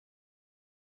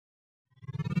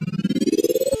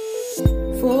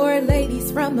For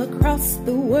ladies from across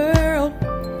the world,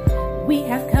 we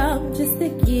have come just to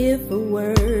give a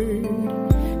word.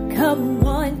 Come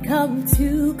one, come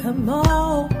two, come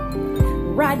all.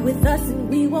 Ride with us and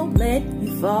we won't let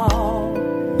you fall.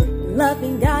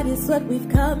 Loving God is what we've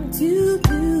come to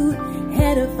do.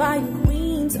 Edifying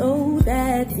queens, oh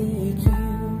that's EQ.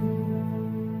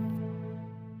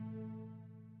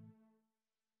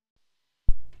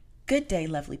 Good day,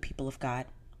 lovely people of God.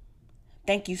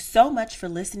 Thank you so much for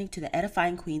listening to the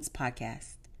Edifying Queens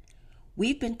podcast.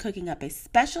 We've been cooking up a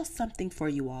special something for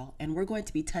you all, and we're going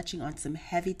to be touching on some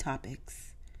heavy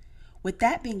topics. With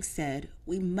that being said,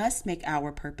 we must make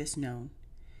our purpose known.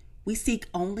 We seek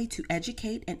only to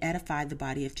educate and edify the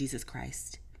body of Jesus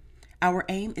Christ. Our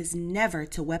aim is never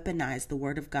to weaponize the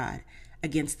word of God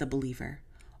against the believer,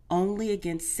 only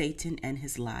against Satan and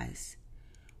his lies.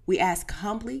 We ask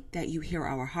humbly that you hear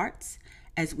our hearts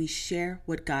as we share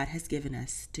what God has given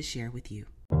us to share with you.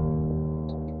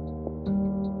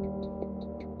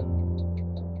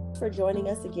 For joining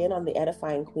us again on the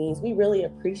Edifying Queens. We really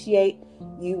appreciate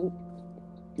you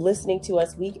listening to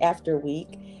us week after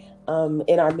week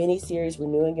in our mini-series,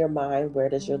 Renewing Your Mind, Where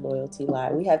Does Your Loyalty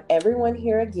Lie? We have everyone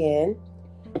here again.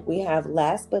 We have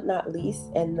last but not least,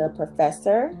 and the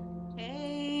professor.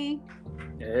 Hey.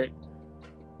 Hey.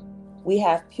 We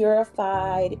have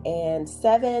Purified and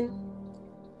Seven.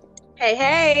 Hey,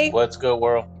 hey. What's good,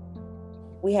 world?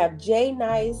 We have Jay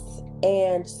Nice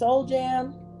and Soul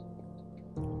Jam.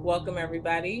 Welcome,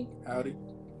 everybody. Howdy.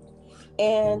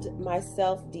 And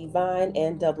myself, Divine,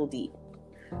 and Double D.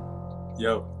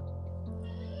 Yo.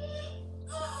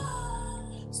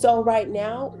 So right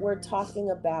now we're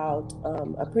talking about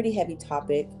a pretty heavy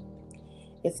topic.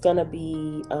 It's going to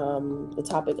be the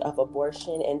topic of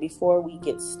abortion. And before we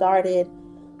get started,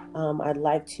 I'd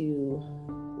like to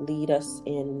lead us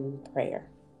in prayer.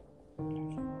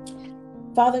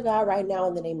 Father God, right now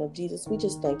in the name of Jesus, we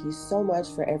just thank you so much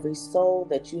for every soul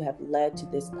that you have led to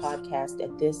this podcast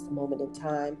at this moment in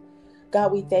time.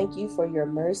 God, we thank you for your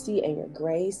mercy and your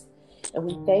grace. And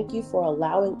we thank you for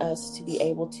allowing us to be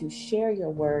able to share your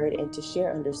word and to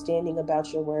share understanding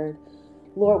about your word.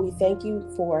 Lord, we thank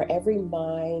you for every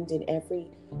mind and every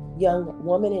young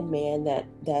woman and man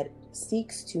that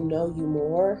seeks to know you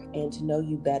more and to know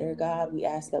you better, God. We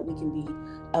ask that we can be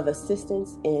of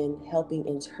assistance in helping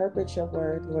interpret your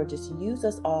word. Lord, just use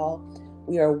us all.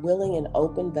 We are willing and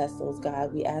open vessels,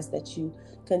 God. We ask that you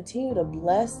continue to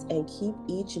bless and keep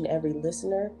each and every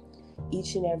listener,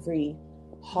 each and every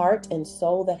heart and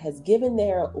soul that has given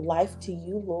their life to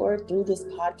you, Lord, through this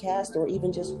podcast or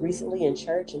even just recently in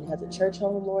church and has a church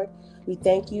home, Lord. We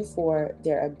thank you for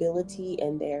their ability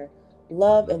and their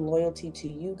love and loyalty to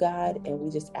you, God. And we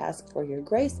just ask for your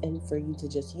grace and for you to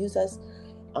just use us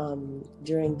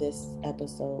during this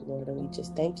episode, Lord. And we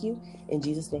just thank you. In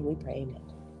Jesus' name we pray, amen.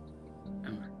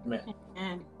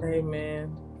 Amen.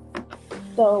 Amen.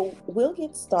 So we'll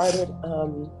get started.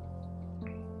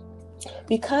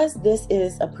 Because this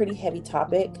is a pretty heavy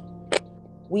topic,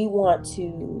 we want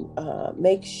to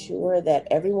make sure that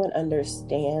everyone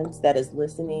understands that is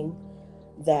listening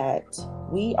that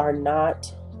we are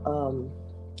not,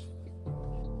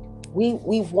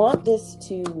 we want this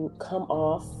to come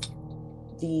off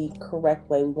the correct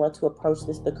way. We want to approach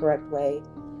this the correct way.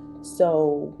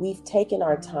 So we've taken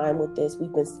our time with this.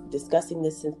 We've been discussing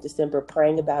this since December,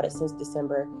 praying about it since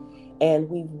December. And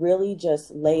we really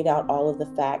just laid out all of the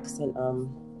facts and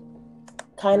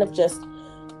kind of just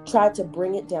tried to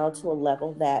bring it down to a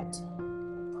level that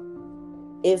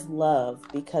is love.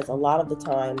 Because a lot of the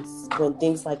times when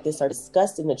things like this are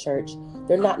discussed in the church,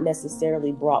 they're not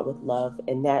necessarily brought with love,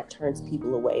 and that turns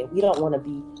people away. We don't want to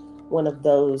be one of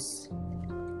those.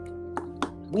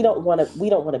 We don't want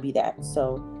to be that.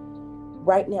 So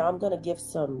right now I'm going to give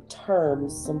some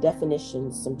terms, some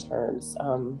definitions, some terms.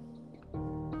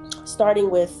 Starting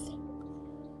with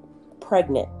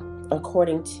pregnant,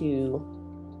 according to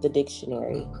the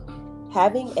dictionary,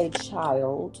 having a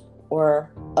child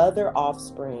or other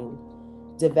offspring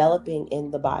developing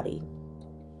in the body,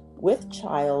 with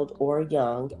child or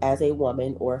young as a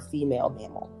woman or female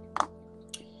mammal.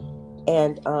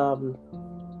 And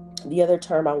the other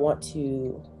term I want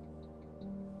to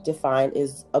define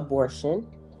is abortion,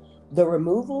 the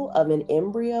removal of an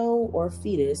embryo or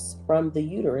fetus from the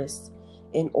uterus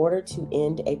in order to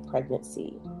end a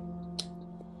pregnancy.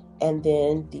 And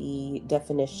then the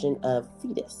definition of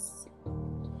fetus: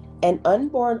 an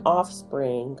unborn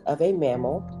offspring of a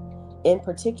mammal, in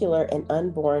particular an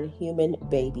unborn human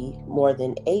baby more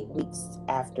than 8 weeks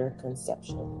after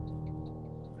conception.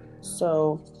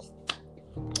 So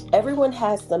everyone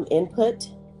has some input.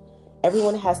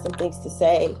 Everyone has some things to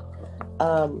say.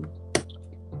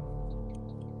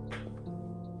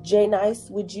 Jay Nice,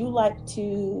 would you like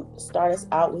to start us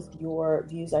out with your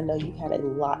views? I know you had a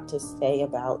lot to say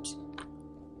about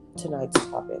tonight's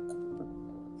topic.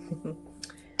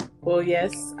 Well,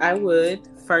 yes, I would.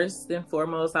 First and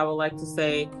foremost, I would like to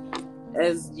say,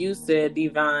 as you said,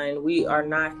 Divine, we are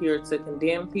not here to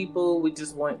condemn people. We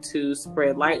just want to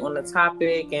spread light on the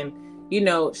topic and,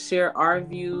 share our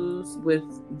views with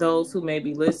those who may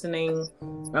be listening.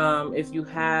 If you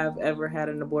have ever had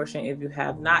an abortion, if you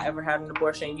have not ever had an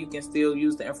abortion, you can still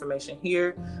use the information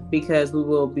here, because we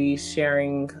will be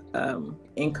sharing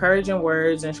encouraging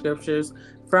words and scriptures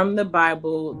from the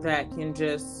Bible that can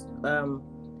just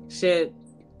shed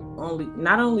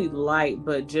not only light,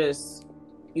 but just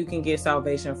you can get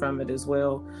salvation from it as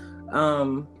well.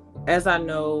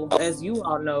 As you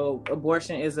all know,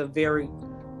 abortion is a very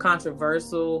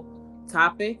controversial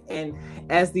topic, and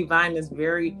as Divine is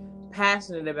very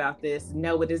passionate about this,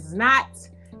 no, it is not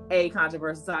a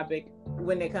controversial topic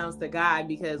when it comes to God,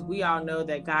 because we all know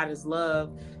that God is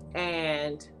love,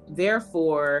 and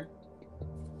therefore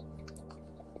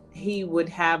he would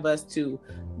have us to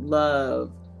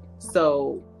love.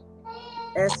 So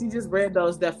as she just read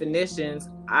those definitions,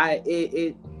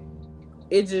 it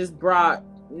just brought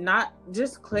not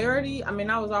just clarity. I mean,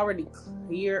 I was already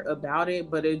clear about it,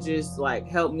 but it just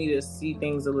helped me to see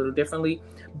things a little differently.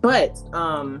 But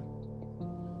I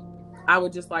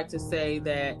would just like to say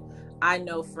that I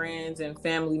know friends and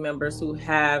family members who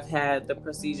have had the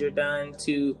procedure done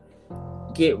to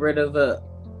get rid of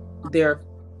their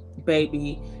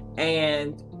baby,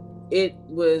 and it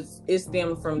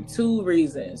stemmed from two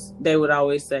reasons. They would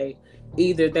always say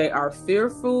either they are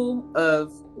fearful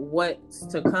of what's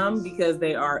to come because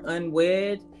they are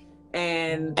unwed,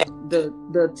 and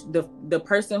the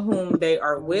person whom they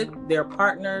are with, their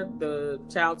partner, the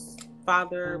child's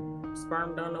father,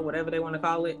 sperm donor, whatever they want to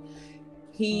call it,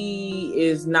 he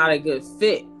is not a good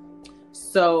fit.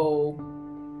 So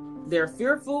they're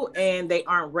fearful and they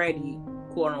aren't ready,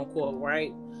 quote unquote,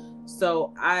 right?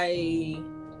 So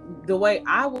the way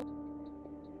I would,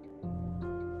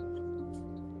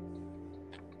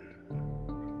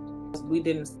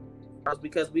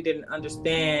 because we didn't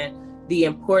understand the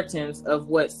importance of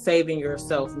what saving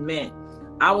yourself meant.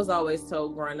 I was always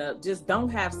told growing up, just don't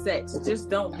have sex, just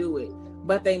don't do it.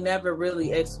 But they never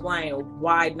really explained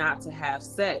why not to have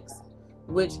sex,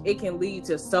 which it can lead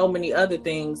to so many other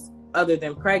things other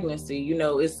than pregnancy.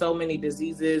 It's so many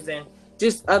diseases and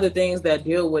just other things that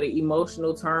deal with it,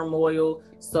 emotional turmoil,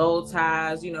 soul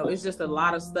ties. It's just a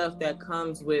lot of stuff that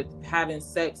comes with having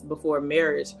sex before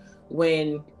marriage.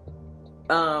 When,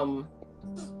 I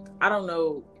don't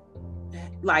know,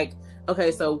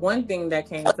 okay, so one thing that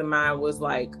came to mind was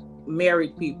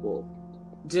married people.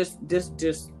 Just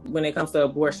when it comes to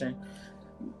abortion,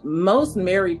 most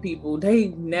married people, they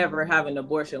never have an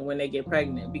abortion when they get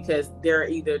pregnant, because they're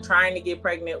either trying to get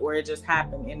pregnant or it just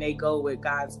happened and they go with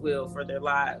God's will for their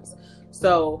lives.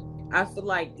 So I feel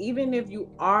like even if you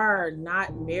are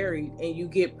not married and you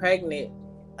get pregnant,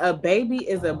 a baby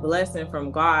is a blessing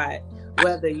from God,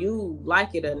 whether you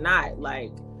like it or not.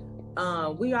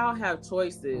 We all have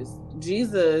choices.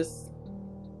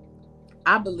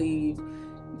 I believe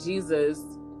Jesus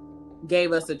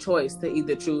gave us a choice to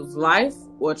either choose life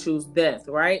or choose death,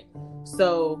 right?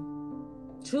 So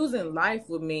choosing life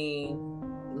would mean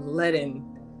letting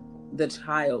the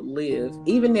child live,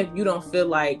 even if you don't feel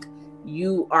like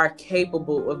you are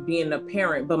capable of being a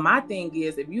parent. But my thing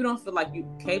is, if you don't feel like you're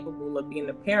capable of being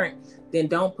a parent, then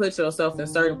don't put yourself in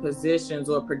certain positions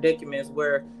or predicaments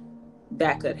where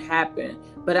that could happen.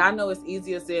 But I know it's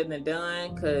easier said than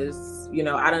done, because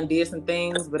I done did some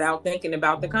things without thinking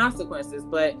about the consequences.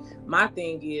 But my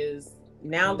thing is,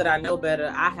 now that I know better,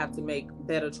 I have to make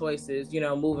better choices,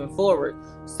 moving forward.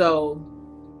 So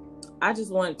I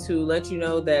just want to let you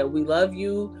know that we love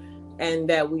you and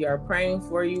that we are praying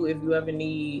for you. If you ever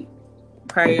need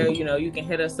prayer, you can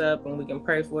hit us up and we can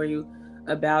pray for you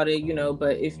about it,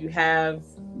 but if you have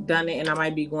done it, and I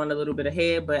might be going a little bit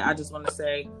ahead, but I just want to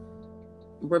say,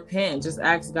 repent, just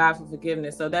ask God for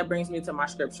forgiveness. So that brings me to my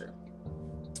scripture.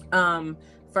 1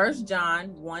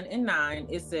 John 1:9,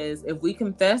 it says, if we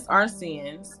confess our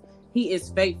sins, he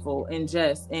is faithful and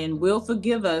just and will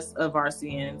forgive us of our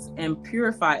sins and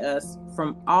purify us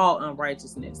from all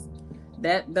unrighteousness.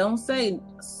 That don't say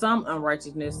some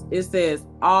unrighteousness, it says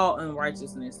all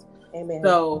unrighteousness. Amen.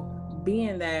 So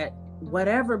being that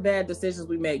whatever bad decisions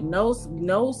we make, no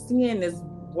sin is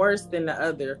worse than the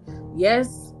other.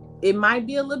 Yes, it might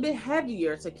be a little bit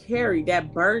heavier to carry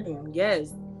that burden,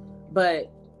 yes,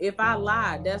 but if I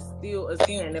lie, that's still a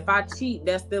sin. If I cheat,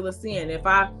 that's still a sin. If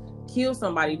I kill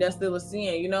somebody, that's still a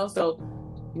sin, So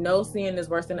no sin is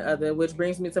worse than the other, which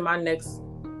brings me to my next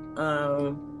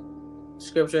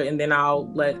scripture, and then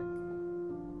I'll let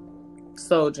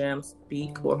Soul Jam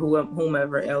speak, or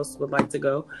whomever else would like to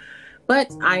go.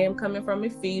 But I am coming from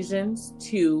Ephesians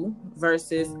 2,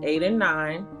 verses 8 and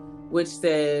 9, which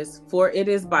says, "For it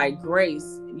is by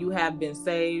grace you have been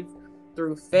saved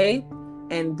through faith,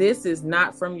 and this is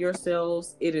not from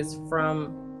yourselves, it is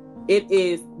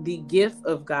the gift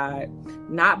of God,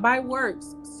 not by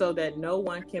works, so that no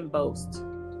one can boast."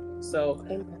 So,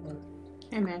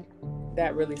 Amen.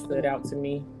 That really stood out to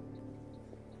me.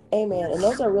 Amen. And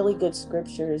those are really good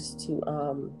scriptures to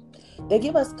they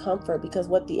give us comfort, because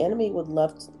what the enemy would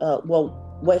love to,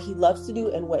 what he loves to do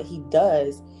and what he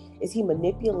does is he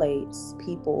manipulates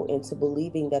people into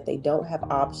believing that they don't have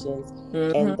options,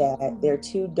 and that they're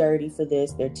too dirty for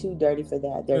this, they're too dirty for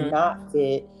that, they're not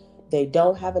fit, they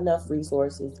don't have enough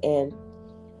resources. And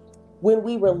when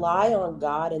we rely on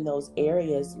God in those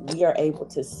areas, we are able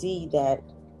to see that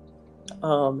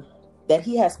that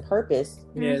he has purpose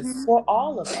for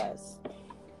all of us.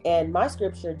 And my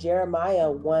scripture,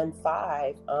 Jeremiah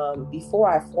 1:5, before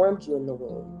I formed you in the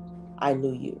womb, I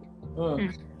knew you.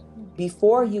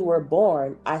 Before you were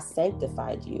born, I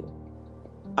sanctified you.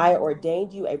 I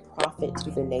ordained you a prophet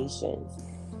to the nations.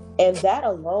 And that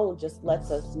alone just lets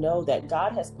us know that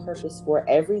God has purpose for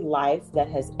every life that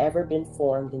has ever been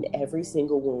formed in every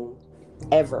single womb,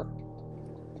 ever.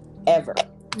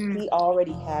 He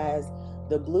already has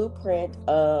the blueprint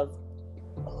of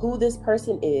who this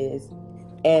person is,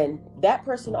 and that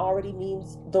person already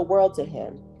means the world to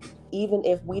him, even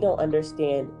if we don't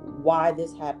understand why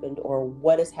this happened or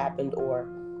what has happened or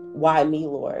why me,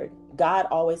 Lord. God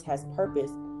always has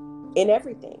purpose in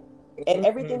everything, and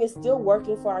everything is still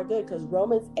working for our good, because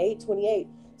Romans 8:28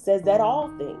 says that all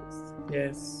things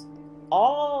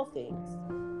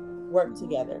work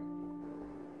together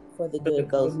for the good of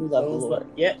those who love the Lord.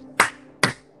 Yep.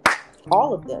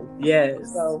 All of them.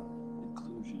 Yes. So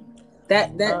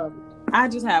that I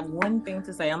just have one thing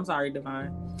to say. I'm sorry,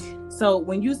 Divine. So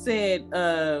when you said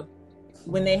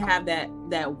when they have that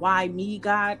why me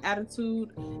God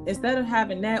attitude, instead of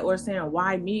having that or saying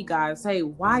why me God, say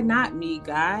why not me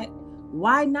God?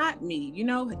 Why not me? You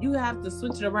know, you have to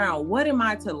switch it around. What am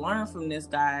I to learn from this,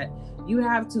 God? You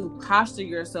have to posture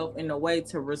yourself in a way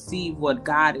to receive what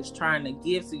God is trying to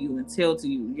give to you and tell to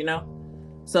you, you know?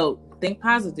 So think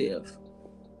positive.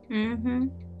 Mm-hmm.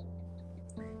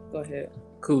 Go ahead.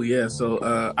 Cool. Yeah. So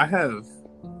I have.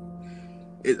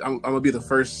 I'm gonna be the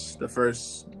first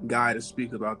guy to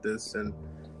speak about this, and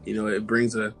you know it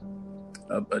brings a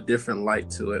different light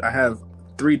to it. I have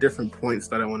 3 different points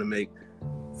that I want to make.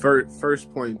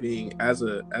 First point being, as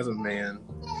a man,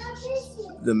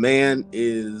 the man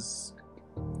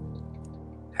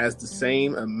has the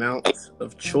same amount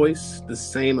of choice, the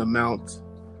same amount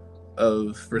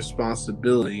of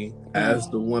responsibility as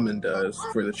the woman does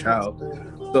for the child.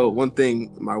 So one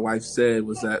thing my wife said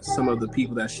was that some of the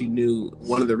people that she knew,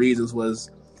 one of the reasons was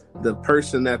the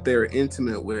person that they're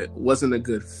intimate with wasn't a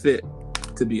good fit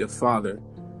to be a father.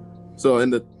 So,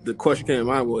 and the question came to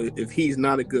mind, well, if he's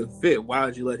not a good fit, why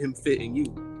would you let him fit in you?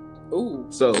 Ooh.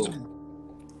 So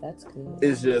that's good.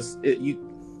 It's just we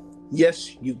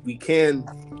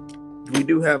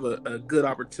do have a good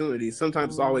opportunity.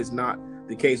 Sometimes it's always not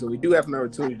the case, but we do have an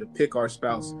opportunity to pick our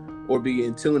spouse or be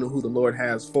in tune with who the Lord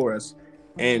has for us.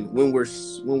 And when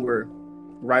we're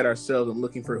right ourselves and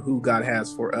looking for who God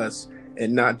has for us,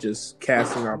 and not just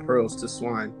casting our pearls to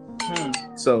swine.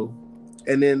 So,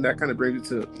 and then that kind of brings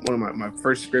me to one of my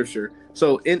first scripture.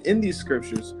 So in these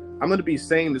scriptures, I'm going to be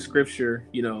saying the scripture,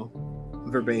 you know,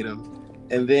 verbatim.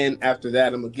 And then after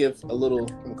that, I'm going to give I'm going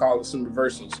to call it some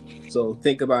reversals. So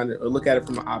think about it or look at it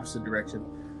from the opposite direction.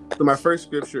 So my first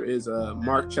scripture is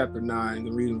Mark chapter 9. I'm going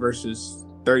to read in verses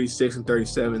 36 and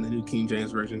 37, the New King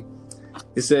James Version.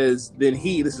 It says,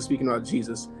 this is speaking about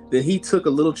Jesus, then he took a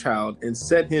little child and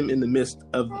set him in the midst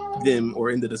of them,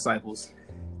 or in the disciples.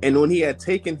 And when he had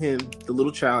taken him, the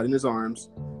little child, in his arms,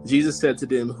 Jesus said to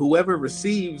them, whoever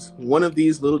receives one of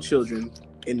these little children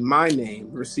in my name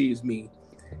receives me.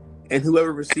 And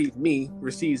whoever receives me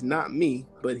receives not me,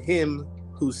 but him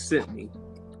who sent me.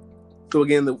 So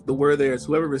again, the word there is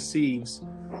whoever receives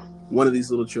one of these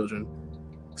little children.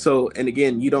 So, and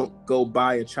again, you don't go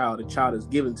buy a child is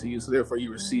given to you, so therefore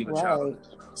you receive a child.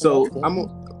 So I'm going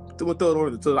to throw it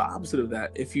over to the opposite of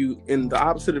that. In the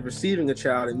opposite of receiving a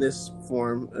child in this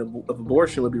form of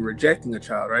abortion would be rejecting a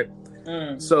child, right?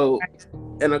 So,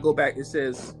 and I go back, it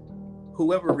says,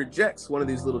 whoever rejects one of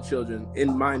these little children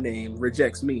in my name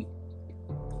rejects me.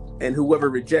 And whoever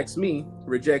rejects me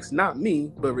rejects not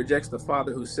me, but rejects the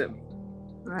Father who sent me.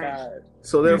 Right.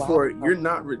 So therefore, you're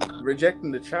not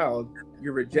rejecting the child,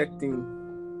 you're rejecting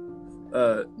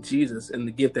Jesus and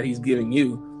the gift that he's giving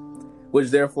you, which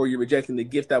therefore you're rejecting the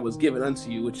gift that was given unto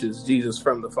you, which is Jesus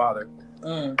from the Father.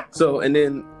 So, and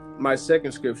then my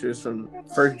second scripture is from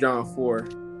 1 John 4,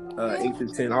 8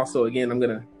 through 10. Also, again, I'm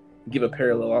going to give a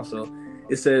parallel also.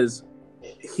 It says,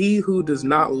 he who does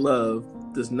not love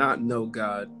does not know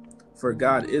God, for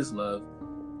God is love.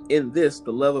 In this,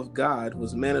 the love of God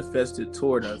was manifested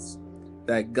toward us,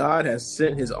 that God has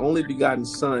sent his only begotten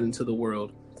Son into the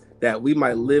world, that we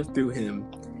might live through him.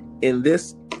 In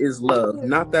this is love,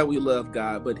 not that we love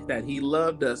God, but that he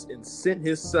loved us and sent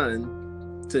his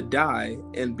Son to die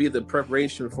and be the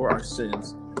preparation for our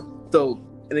sins. So,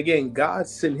 and again, God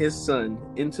sent his Son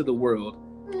into the world.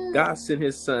 God sent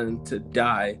his Son to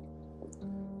die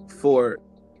for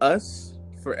us,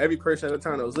 for every person at the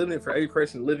time that was living, for every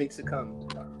person living to come.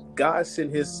 God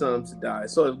sent his Son to die.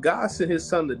 So if God sent his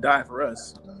Son to die for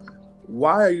us,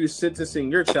 why are you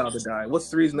sentencing your child to die? What's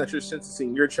the reason that you're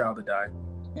sentencing your child to die?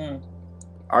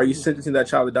 Are you sentencing that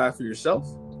child to die for yourself?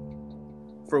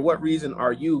 For what reason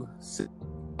are you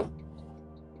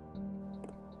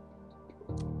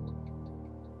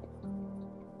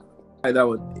that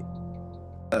would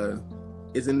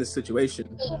is in this situation?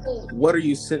 What are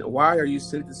you why are you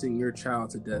sentencing your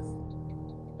child to death?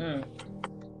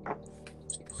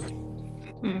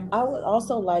 I would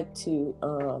also like to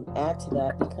add to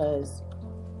that, because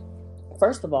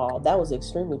first of all, that was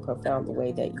extremely profound the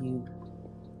way that you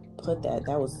put that.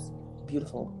 That was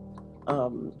beautiful.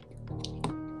 And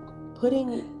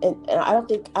I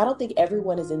don't think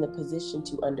everyone is in the position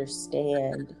to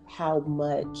understand how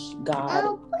much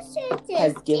God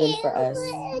has given for us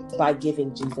by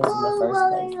giving Jesus in the first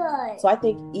place. So I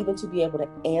think even to be able to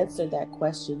answer that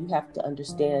question, you have to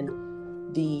understand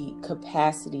the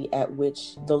capacity at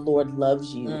which the Lord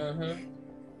loves you.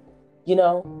 You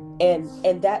know,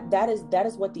 and that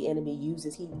is what the enemy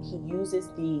uses. He uses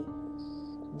the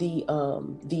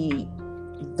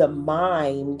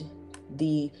mind,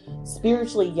 the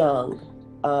spiritually young.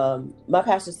 My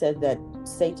pastor said that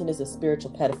Satan is a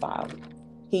spiritual pedophile.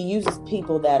 He uses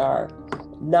people that are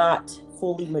not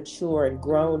fully mature and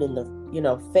grown in the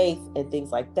faith and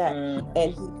things like that,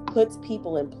 and he puts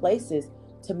people in places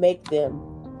to make them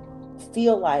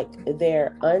feel like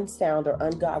their unsound or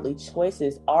ungodly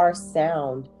choices are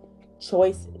sound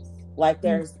choices. Like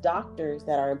there's doctors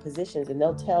that are in positions and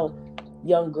they'll tell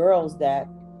young girls that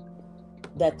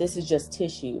this is just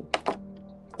tissue,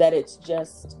 that it's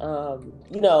just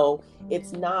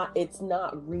it's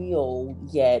not real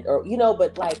yet, or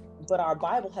but our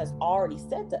Bible has already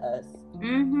said to us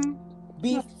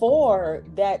before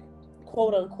that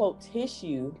quote unquote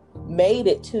tissue made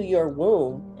it to your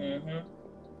womb,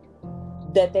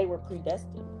 that they were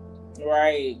predestined.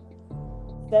 Right.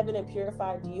 Seven and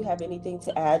Purified, do you have anything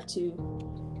to add to?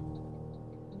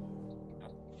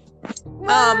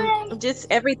 Just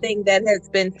everything that has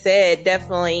been said.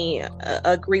 Definitely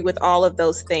agree with all of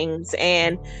those things.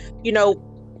 And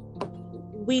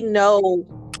we know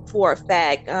for a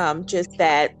fact just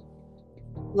that,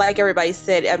 like everybody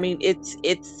said, I mean,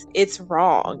 it's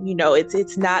wrong.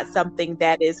 It's not something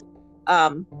that is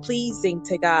pleasing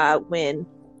to God when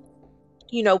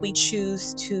we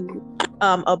choose to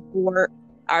abort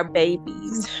our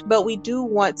babies. But we do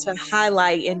want to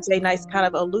highlight, and Jay Nice kind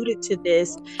of alluded to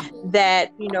this,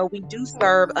 that we do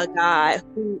serve a God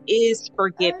who is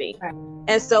forgiving.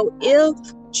 And so if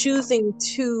choosing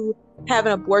to have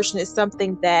an abortion is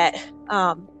something that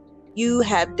you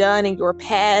have done in your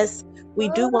past, we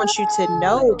do want you to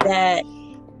know that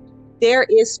there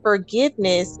is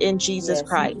forgiveness in Jesus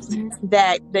Christ.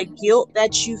 That the guilt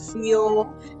that you feel,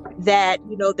 that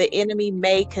the enemy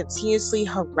may continuously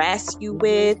harass you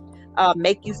with,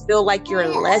 make you feel like you're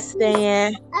less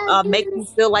than, make you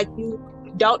feel like you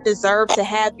don't deserve to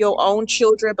have your own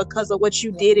children because of what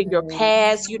you did in your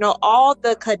past, all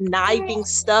the conniving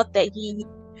stuff that he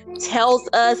tells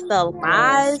us, the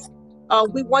lies.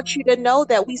 We want you to know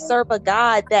that we serve a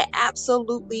God that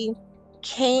absolutely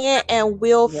can and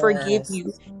will forgive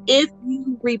you if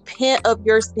you repent of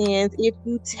your sins, if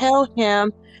you tell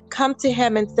him, come to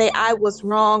him and say, I was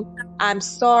wrong, I'm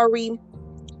sorry,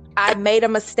 I made a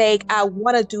mistake, I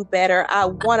want to do better, I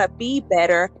want to be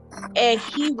better. And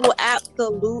he will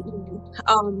absolutely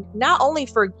not only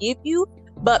forgive you,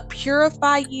 but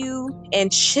purify you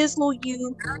and chisel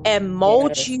you and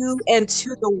mold you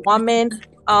into the woman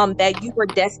that you were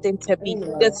destined to be,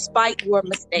 despite your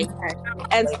mistakes.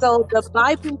 And so the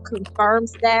Bible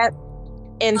confirms that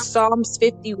in Psalms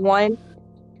 51,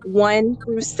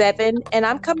 1-7. And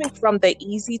I'm coming from the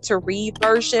easy to read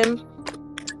version.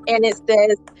 And it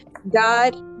says,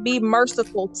 God, be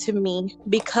merciful to me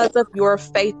because of your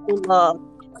faithful love.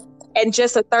 and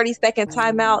just a 30-second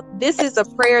timeout, this is a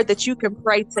prayer that you can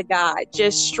pray to God.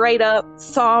 Just straight up,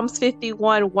 Psalms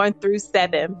 51,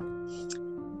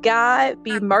 1-7. God,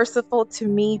 be merciful to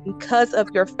me because of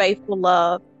your faithful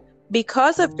love.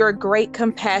 Because of your great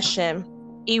compassion,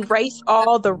 erase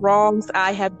all the wrongs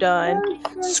I have done.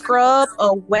 Scrub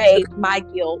away my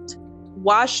guilt.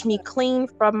 Wash me clean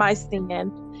from my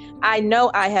sin. I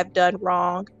know I have done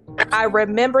wrong. I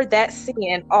remember that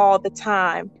sin all the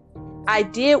time. I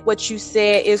did what you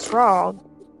said is wrong.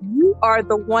 You are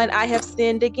the one I have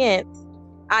sinned against.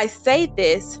 I say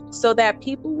this so that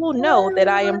people will know that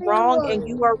I am wrong and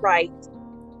you are right.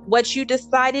 What you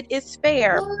decided is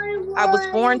fair. I was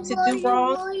born to do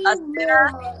wrong, a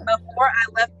sinner, before I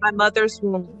left my mother's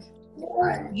womb.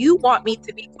 You want me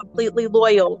to be completely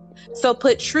loyal, so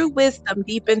put true wisdom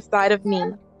deep inside of me.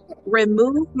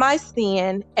 Remove my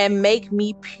sin and make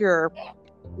me pure.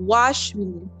 Wash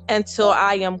me until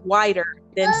I am whiter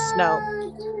than snow.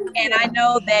 And I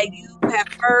know that you have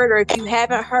heard, or if you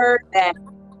haven't heard, that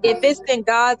if it's in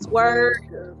God's word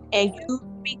and you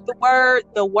speak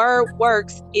the word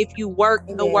works if you work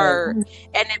the word.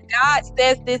 And if God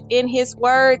says this in his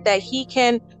word, that he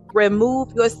can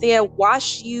remove your sin,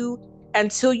 wash you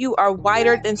until you are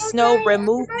whiter than snow,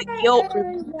 remove the guilt,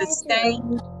 remove the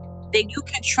stain, then you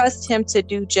can trust him to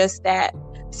do just that.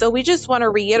 So we just want to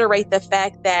reiterate the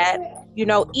fact that, you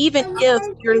know, even if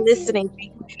you're listening,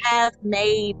 you have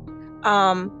made,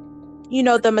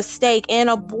 the mistake in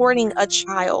aborting a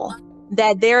child,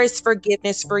 that there is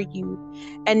forgiveness for you.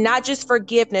 And not just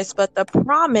forgiveness, but the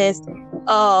promise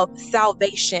of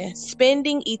salvation,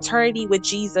 spending eternity with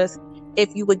Jesus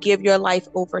if you would give your life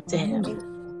over to him.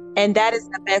 And that is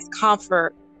the best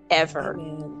comfort ever.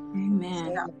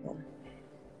 Amen.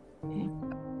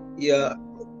 Yeah,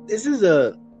 this is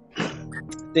I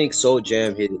think Soul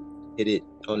Jam hit it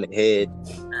on the head.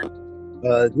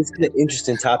 This is an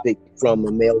interesting topic from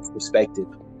a male's perspective.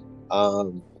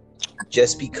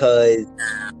 Just because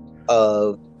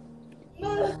of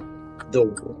the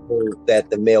role that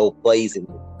the male plays in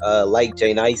it. Like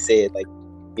Jay Knight said, like,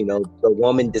 you know, the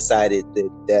woman decided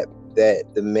that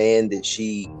the man that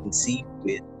she conceived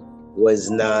with was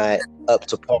not up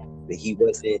to par, that he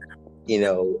wasn't, you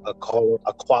know,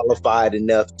 qualified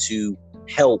enough to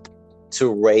help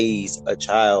to raise a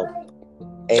child.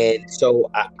 And so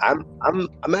I'm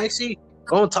actually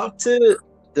gonna talk to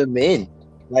the men.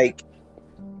 Like,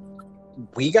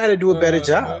 we got to do a better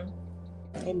job.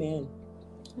 Amen.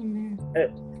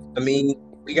 I mean,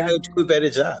 we got to do a better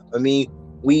job. I mean,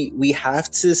 we have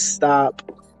to stop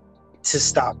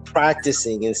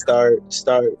practicing and start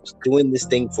doing this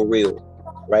thing for real,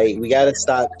 right? We got to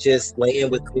stop just laying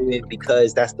with women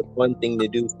because that's the fun thing to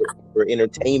do for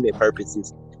entertainment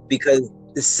purposes, because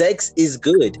the sex is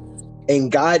good.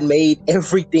 And God made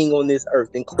everything on this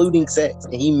earth, including sex,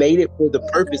 and he made it for the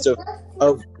purpose of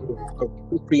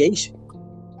creation.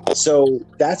 So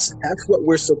that's what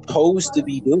we're supposed to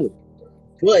be doing.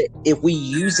 But if we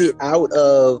use it out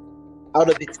of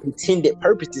its intended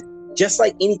purposes, just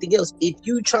like anything else, if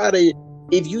you try to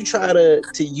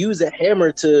use a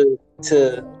hammer to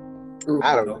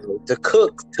I don't know, to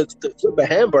cook, to flip a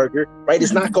hamburger, right?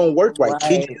 It's not gonna work right.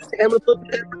 Can you use a hammer to flip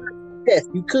a hamburger? Yes,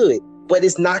 you could. But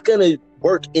it's not going to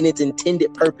work in its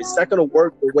intended purpose. It's not going to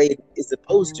work the way it's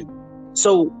supposed to.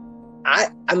 So,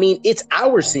 I mean, it's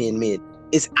our sin, men.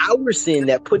 It's our sin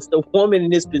that puts the woman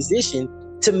in this position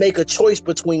to make a choice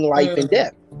between life and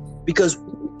death. Because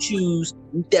we choose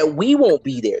that we won't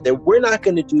be there, that we're not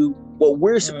going to do what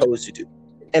we're supposed to do.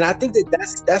 And I think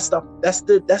that's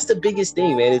the biggest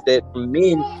thing, man, is that for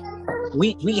men,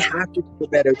 we have to do a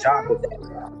better job of that.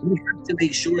 We have to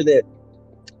make sure that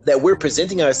we're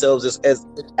presenting ourselves as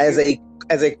a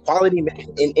quality man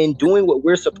and doing what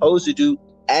we're supposed to do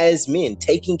as men,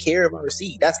 taking care of our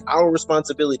seed. That's our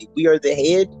responsibility. We are the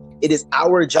head. It is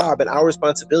our job and our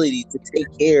responsibility to take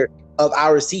care of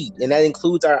our seed, and that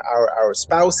includes our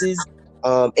spouses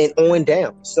and on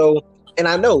down. So, and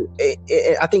I know,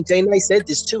 I think Jay Knight said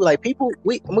this too. Like, people,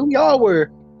 we all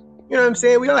were, you know what I'm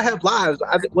saying? We all have lives.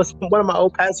 One of my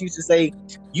old pastors used to say,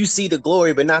 "You see the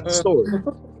glory, but not the story."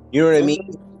 You know what I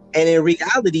mean? And in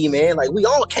reality, man, like, we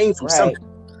all came from something.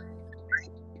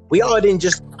 We all didn't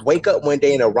just wake up one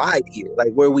day and arrive here,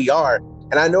 like where we are.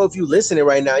 And I know if you listening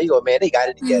right now, you go, man, they got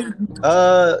it together.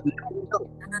 No.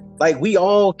 Like, we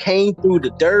all came through the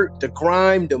dirt, the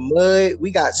grime, the mud.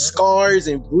 We got scars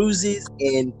and bruises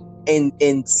and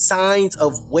signs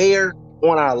of wear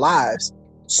on our lives.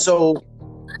 So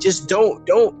just don't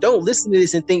listen to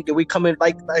this and think that we're coming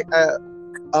like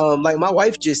my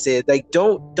wife just said, like,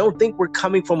 don't think we're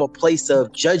coming from a place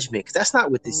of judgment, because that's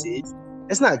not what this is.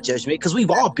 It's not judgment, because we've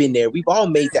all been there. We've all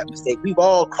made that mistake. We've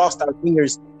all crossed our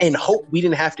fingers and hope we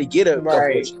didn't have to get an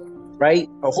abortion, right?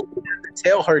 Or hope we didn't have to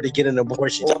tell her to get an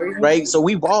abortion, right? So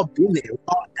we've all been there. We've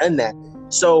all done that.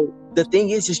 So the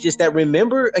thing is just that,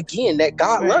 remember again that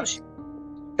God loves you.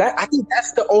 That, I think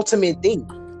that's the ultimate thing.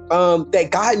 That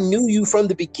God knew you from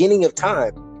the beginning of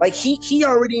time. Like he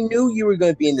already knew you were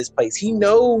going to be in this place. He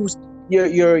knows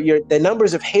your the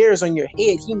numbers of hairs on your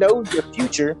head. He knows your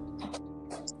future.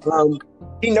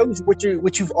 He knows what you're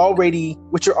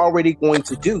already going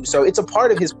to do. So it's a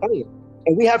part of his plan.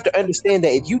 And we have to understand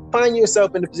that if you find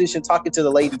yourself in a position, talking to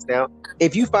the ladies now,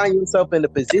 if you find yourself in a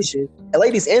position, and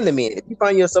ladies and the men, if you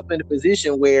find yourself in a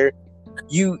position where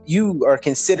you are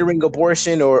considering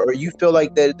abortion, or you feel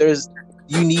like that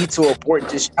you need to abort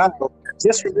this child,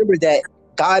 just remember that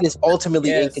God is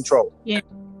ultimately in control. Yeah.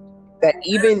 That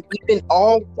even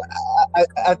all,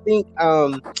 I think, I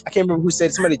can't remember who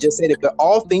said, somebody just said it, but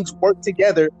all things work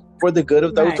together for the good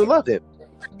of those who love him.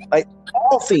 Like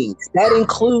all things, that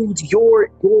includes your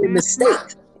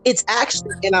mistakes. It's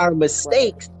actually in our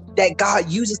mistakes that God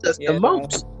uses us the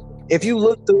most. If you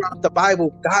look throughout the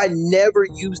Bible, God never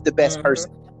used the best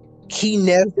person. He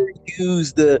never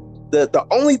used the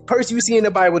only person you see in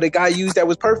the Bible that God used that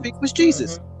was perfect was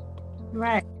Jesus.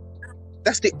 Right.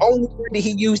 That's the only one that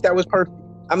he used that was perfect.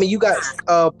 I mean, you got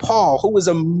Paul, who was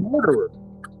a murderer,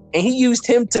 and he used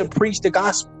him to preach the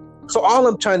gospel. So all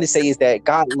I'm trying to say is that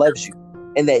God loves you,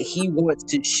 and that he wants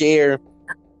to share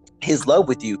his love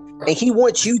with you. And he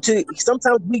wants you to,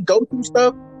 sometimes we go through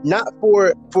stuff not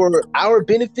for our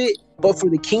benefit, but for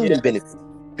the kingdom benefit.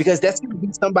 Because that's going to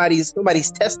be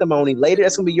somebody's testimony later.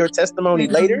 That's going to be your testimony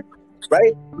later,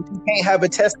 right? But you can't have a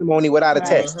testimony without a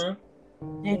test.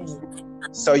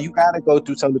 So you got to go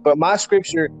through something. But my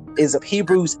scripture is of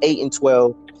Hebrews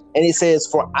 8:12. And it says,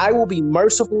 "For I will be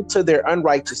merciful to their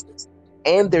unrighteousness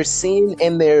and their sin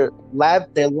and their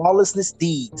lawlessness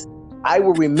deeds. I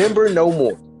will remember no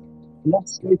more."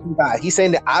 God. He's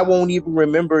saying that I won't even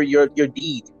remember your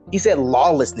deeds. He said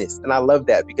lawlessness. And I love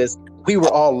that, because we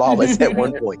were all lawless at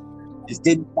one point. Just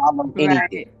didn't follow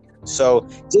anything. So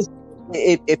just,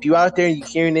 if you're out there and you're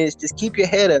hearing this, just keep your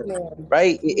head up,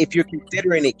 right? If you're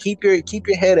considering it, keep your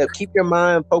head up, keep your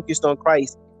mind focused on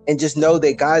Christ, and just know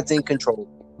that God's in control,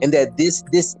 and that this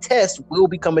test will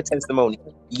become a testimony.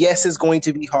 Yes, it's going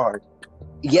to be hard.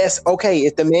 Yes, okay,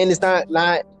 if the man is not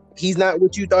he's not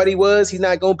what you thought he was, he's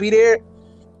not going to be there,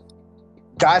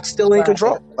 God's still in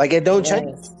control. Like, it don't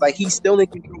change. Like, he's still in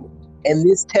control. And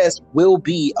this test will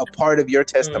be a part of your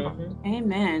testimony.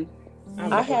 Amen.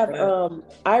 I have,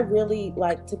 I really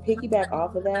like to piggyback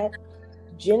off of that.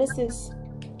 Genesis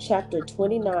chapter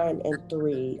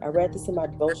 29:3. I read this in my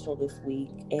devotional this week,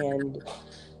 and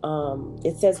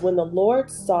it says, "When the Lord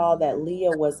saw that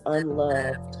Leah was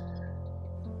unloved,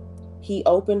 he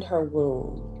opened her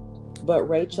womb, but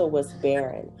Rachel was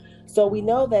barren." So we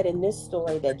know that in this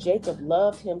story that Jacob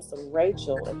loved him some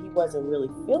Rachel, and he wasn't really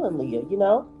feeling Leah,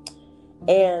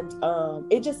 And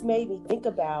it just made me think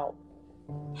about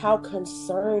how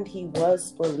concerned he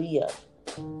was for Leah.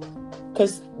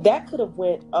 Because that could have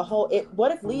went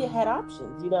what if Leah had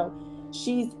options?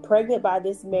 She's pregnant by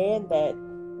this man that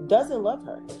doesn't love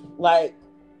her. Like,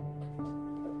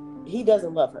 he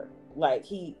doesn't love her. Like,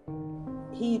 he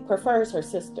prefers her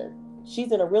sister.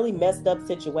 She's in a really messed up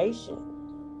situation.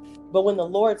 But when the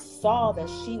Lord saw that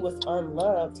she was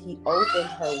unloved, he opened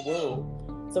her womb.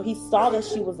 So he saw that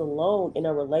she was alone in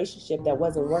a relationship that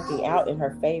wasn't working out in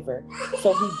her favor.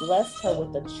 So he blessed her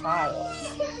with a child.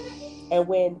 And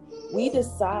when we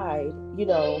decide,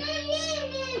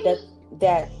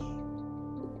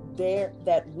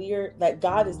 that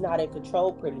God is not in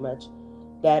control, pretty much,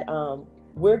 that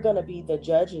we're going to be the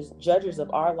judges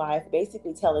of our life,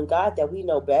 basically telling God that we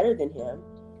know better than him,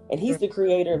 and he's the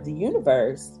creator of the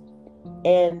universe,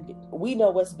 and we know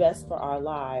what's best for our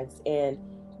lives. And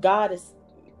God is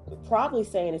probably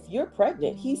saying, if you're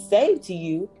pregnant, he saved to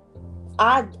you,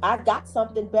 I got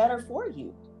something better for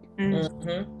you.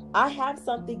 I have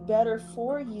something better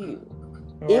for you.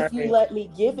 If you let me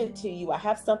give it to you, I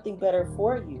have something better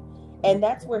for you. And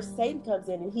that's where Satan comes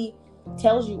in, and he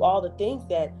tells you all the things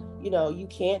that you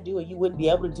can't do, or you wouldn't be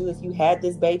able to do if you had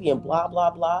this baby, and blah blah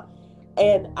blah.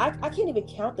 And I can't even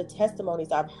count the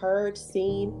testimonies I've heard,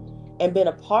 seen, and been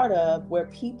a part of, where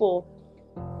people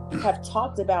have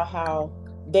talked about how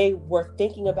they were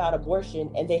thinking about abortion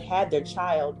and they had their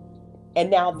child, and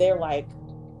now they're like,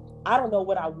 I don't know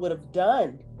what I would have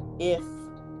done if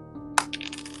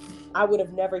I would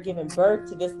have never given birth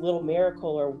to this little miracle,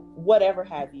 or whatever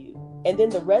have you. And then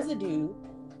the residue,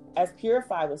 as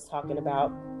Purify was talking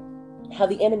about, how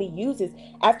the enemy uses,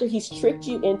 after he's tricked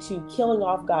you into killing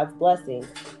off God's blessing,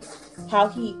 how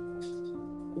he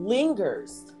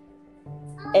lingers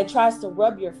and tries to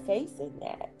rub your face in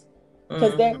that.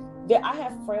 Because I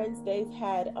have friends, they've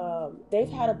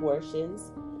had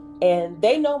abortions, and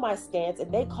they know my stance,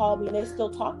 and they call me and they still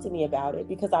talk to me about it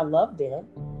because I love them,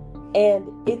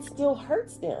 and it still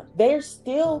hurts them. They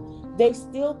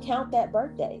still count that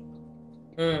birthday.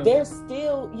 They're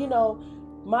still,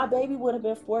 my baby would have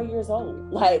been 4 years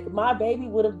old. Like, my baby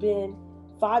would have been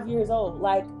 5 years old.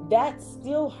 Like, that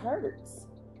still hurts.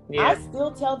 Yeah. I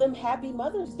still tell them Happy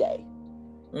Mother's Day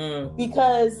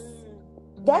because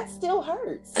that still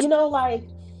hurts, and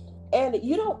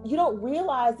you don't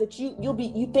realize that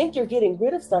you think you're getting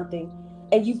rid of something,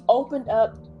 and you've opened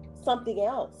up something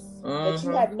else that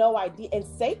you had no idea. And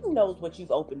Satan knows what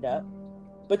you've opened up,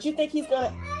 but you think he's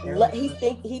gonna he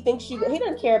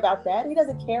doesn't care about that. He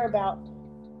doesn't care about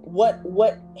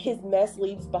what his mess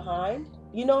leaves behind.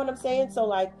 You know what I'm saying? So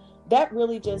like, that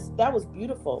really that was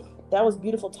beautiful. That was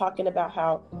beautiful, talking about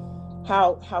how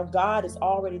God is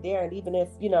already there, and even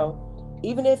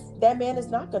if that man is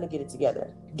not going to get it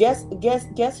together, guess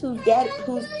who's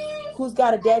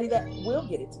got a daddy that will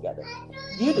get it together?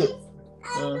 You do.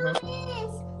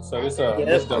 So this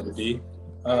Double D.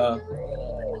 I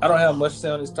don't have much to say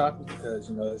on this topic because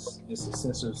it's a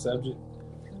sensitive subject.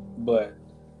 But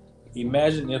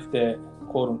imagine if that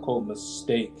quote unquote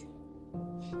mistake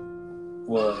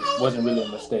wasn't really a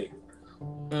mistake.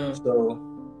 So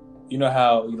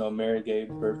how Mary gave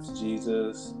birth to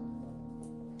Jesus.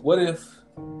 What if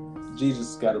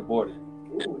Jesus got aborted?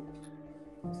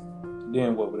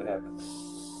 Then what would have happened?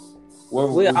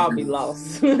 We'll all be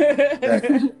lost.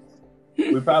 Exactly.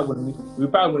 We probably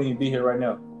wouldn't even be here right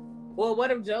now. Well,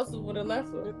 what if Joseph would have left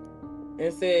her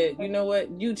and said, "You know what?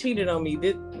 You cheated on me.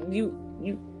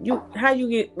 You how you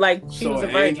get like she was a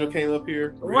virgin." Angel came up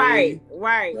here. Really?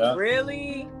 Right. Yeah.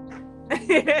 Really?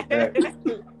 Right.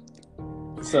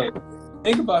 So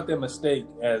think about that mistake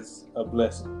as a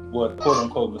blessing. Well, quote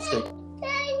unquote mistake.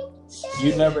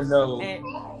 You never know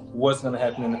what's going to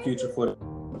happen in the future for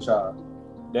the child.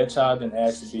 That child didn't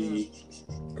actually be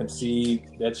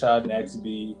conceived. That child didn't actually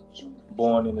be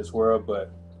born in this world,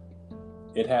 but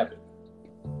it happened.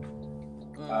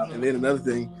 And then another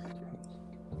thing.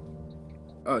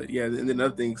 And then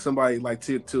another thing. Somebody like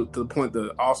to the point,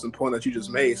 the awesome point that you just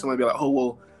made. Somebody be like, "Oh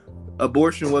well,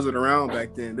 abortion wasn't around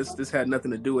back then. This had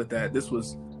nothing to do with that. This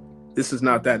is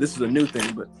not that. This is a new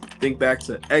thing." But think back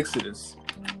to Exodus,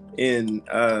 when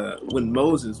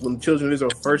the children of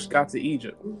Israel first got to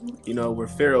Egypt, where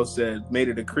Pharaoh made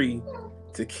a decree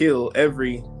to kill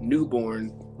every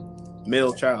newborn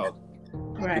male child.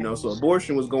 Right. So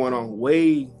abortion was going on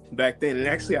way back then. And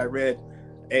actually, I read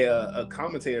a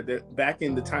commentator that back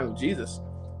in the time of Jesus,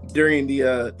 during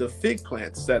the fig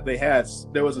plants that they had,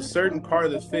 there was a certain part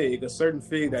of the fig, a certain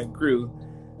fig that grew,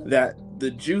 that the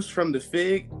juice from the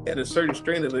fig and a certain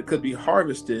strain of it could be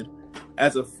harvested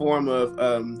as a form of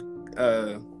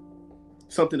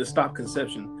something to stop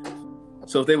conception.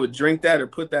 So if they would drink that or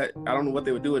put that, I don't know what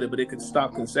they would do with it, but it could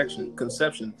stop conception.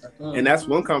 And that's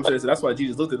one conversation. That's why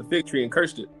Jesus looked at the fig tree and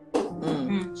cursed it.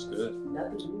 That's good.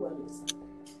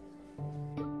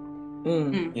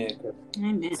 Yeah.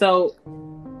 Amen. So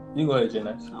you go ahead,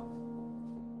 Jenna.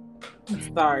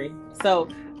 Sorry. So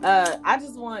I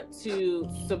just want to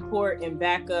support and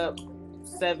back up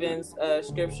Seven's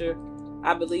scripture.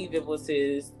 I believe it was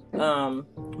his,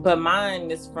 but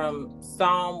mine is from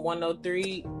Psalm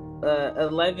 103,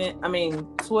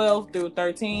 12 through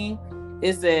 13.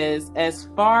 It says, "As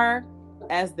far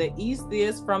as the east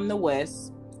is from the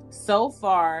west, so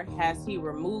far has he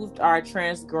removed our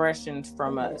transgressions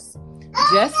from us.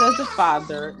 Just as the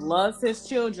Father loves his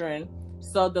children,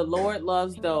 so the Lord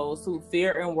loves those who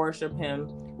fear and worship him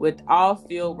with all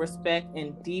filled respect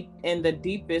and the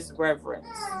deepest reverence."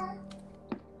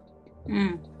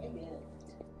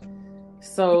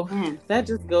 So that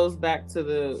just goes back to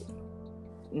the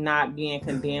not being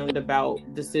condemned about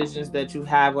decisions that you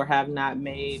have or have not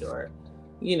made, or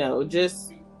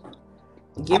just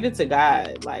give it to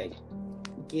God. Like,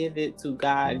 give it to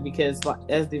God, because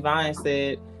as Divine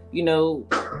said,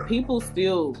 people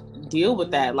still deal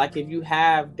with that. Like, if you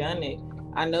have done it,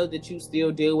 I know that you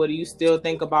still deal with it. You still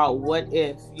think about what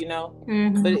if,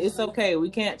 but it's okay. We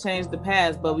can't change the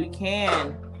past, but we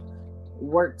can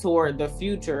work toward the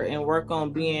future and work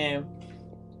on being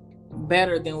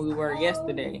better than we were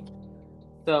yesterday.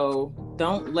 So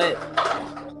don't let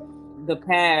the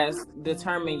past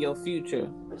determine your future.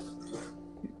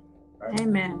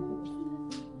 Amen.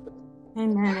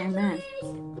 Amen.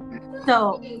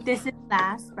 So this is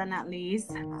last but not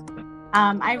least.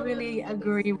 I really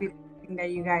agree with everything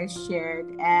that you guys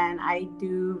shared, and I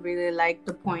do really like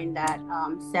the point that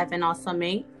Seven also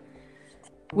made,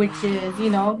 which is,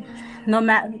 no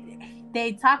matter,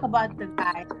 they talk about the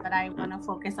guys, but I want to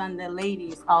focus on the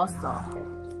ladies also.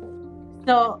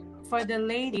 So for the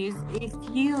ladies, if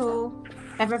you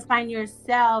ever find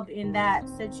yourself in that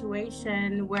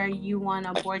situation where you want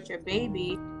to abort your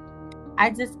baby,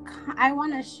 I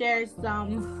want to share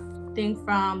something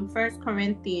from 1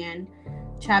 Corinthians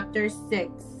chapter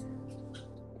 6.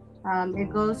 It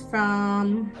goes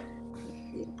from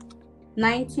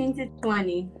 19 to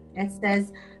 20. It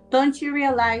says, "Don't you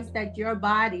realize that your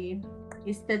body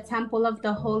is the temple of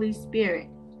the Holy Spirit,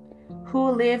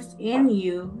 who lives in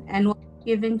you and was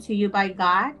given to you by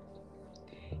God?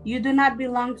 You do not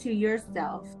belong to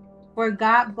yourself, for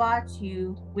God bought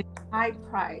you with a high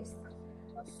price.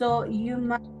 So you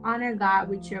must honor God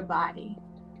with your body."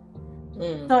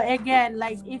 So again,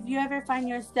 like, if you ever find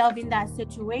yourself in that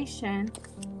situation,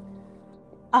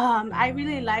 I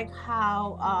really like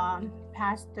how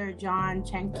Pastor John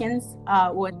Jenkins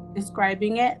was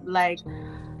describing it, like,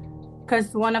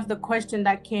 because one of the questions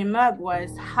that came up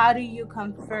was, how do you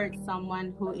comfort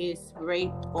someone who is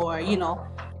raped or,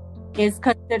 is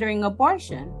considering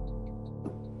abortion?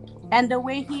 And the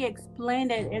way he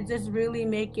explained it just really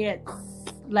make it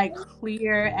like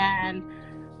clear, and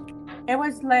it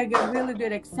was like a really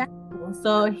good example.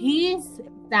 So his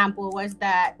example was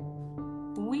that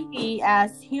we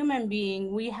as human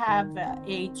beings, we have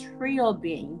a trio of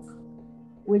beings,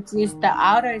 which is the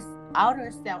outer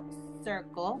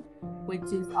circle,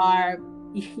 which is our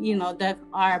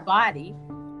our body,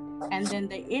 and then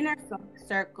the inner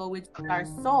circle, which is our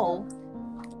soul,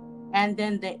 and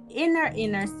then the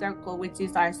inner circle, which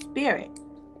is our spirit.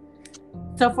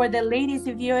 So for the ladies,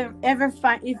 if you are ever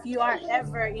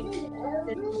in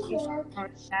situation or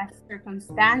that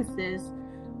circumstances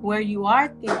where you are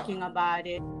thinking about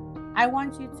it, I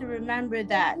want you to remember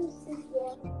that,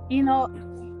 no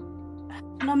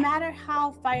matter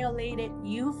how violated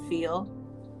you feel,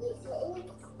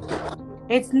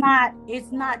 it's not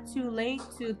too late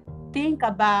to think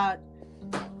about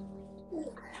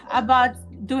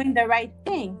doing the right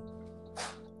thing.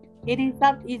 It is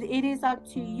up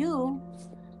to you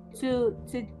to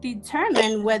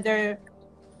determine whether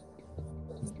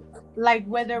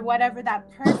whatever that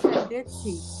person did to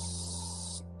you.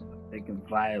 They can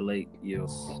violate your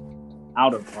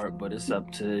outer part, but it's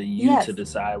up to you to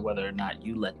decide whether or not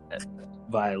you let that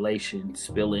violation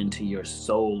spill into your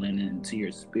soul and into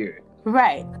your spirit.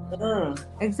 Right.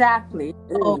 Exactly.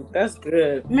 So that's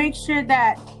good. Make sure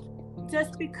that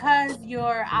just because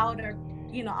your outer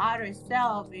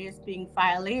self is being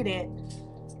violated,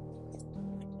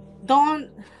 don't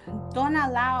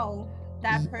allow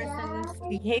that person's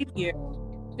behavior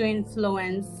to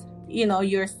influence,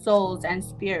 your souls and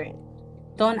spirit.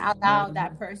 Don't allow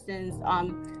that person's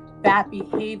bad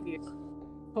behavior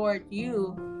toward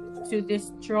you to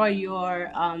destroy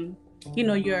your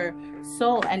your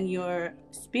soul and your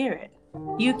spirit.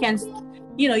 You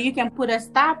can put a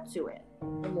stop to it.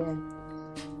 Amen.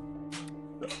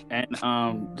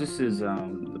 And this is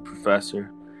the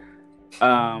professor.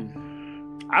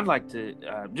 I'd like to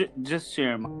just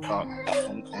share my thoughts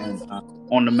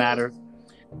on the matter.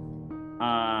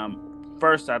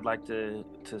 First, I'd like to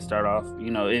start off.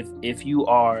 If you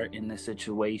are in this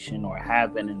situation or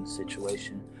have been in the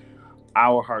situation,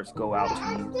 our hearts go out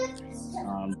to you.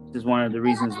 This is one of the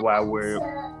reasons why we're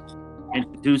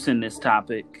introducing this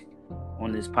topic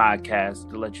on this podcast,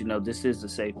 to let you know this is a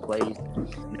safe place,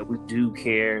 that we do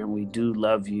care and we do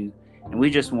love you, and we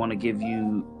just want to give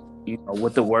you,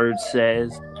 what the word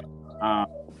says,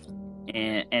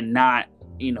 and not,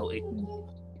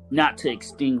 not to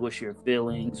extinguish your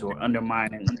feelings or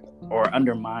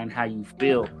undermine how you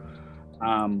feel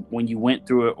when you went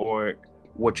through it or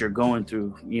what you're going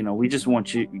through. We just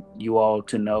want you all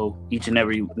to know, each and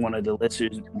every one of the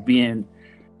listeners, being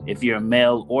if you're a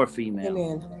male or female,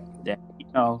 Amen. That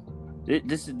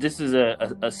this is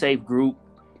a safe group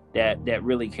that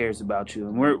really cares about you,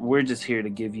 and we're just here to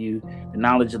give you the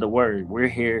knowledge of the word. We're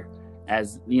here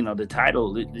as the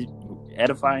title,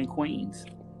 Edifying Queens.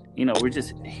 We're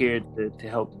just here to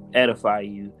help edify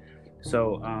you.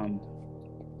 So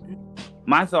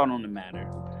my thought on the matter,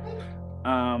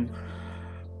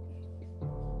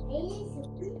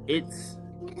 it's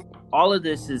all of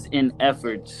this is in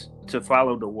efforts to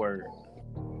follow the word.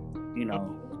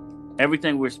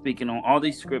 Everything we're speaking on, all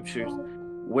these scriptures,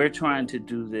 we're trying to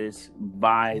do this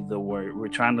by the word. We're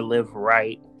trying to live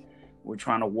right. We're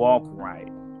trying to walk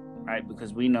right?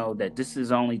 Because we know that this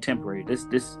is only temporary. This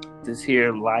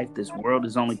here life, this world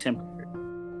is only temporary,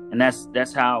 and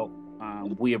that's how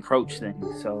we approach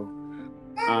things. So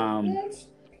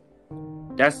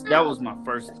That was my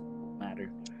first matter.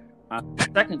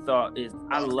 Second thought is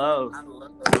I love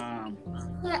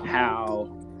how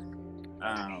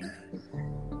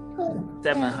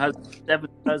seventh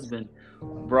husband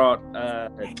brought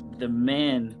the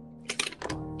men.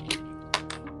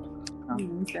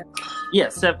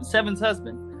 Seventh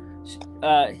husband.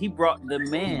 He brought the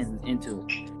men into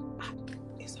it.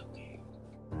 It's okay.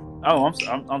 Oh,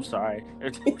 I'm sorry.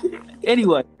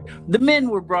 Anyway, the men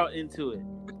were brought into it,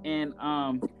 and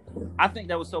I think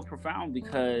that was so profound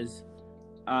because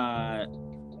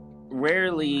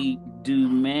rarely do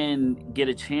men get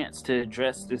a chance to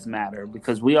address this matter,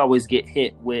 because we always get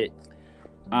hit with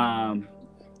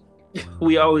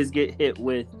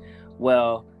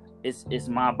well, it's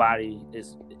my body,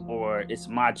 or it's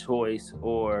my choice,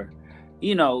 or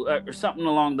or something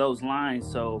along those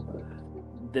lines. So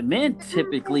the men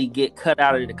typically get cut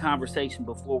out of the conversation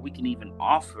before we can even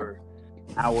offer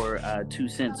our 2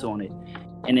 cents on it.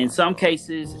 And in some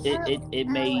cases, it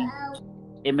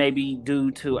may be due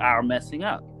to our messing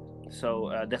up.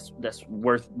 So that's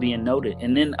worth being noted.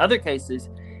 And then other cases,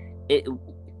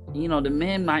 the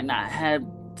men might not have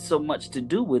so much to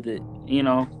do with it,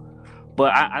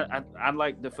 But I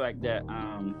like the fact that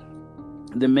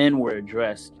the men were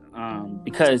addressed,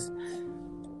 because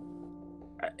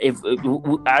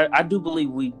I do believe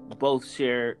we both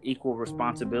share equal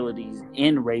responsibilities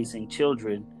in raising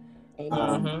children,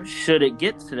 should it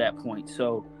get to that point.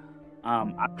 So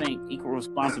I think equal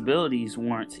responsibilities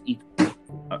warrants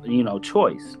equal,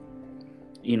 choice.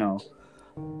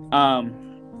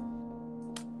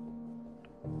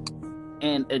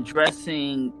 And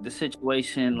addressing the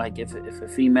situation, like if a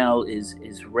female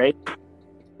is raped,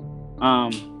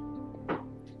 all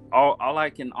I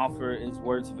can offer is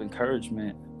words of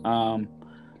encouragement.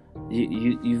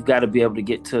 You've got to be able to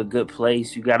get to a good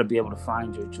place. You got to be able to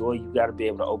find your joy. You got to be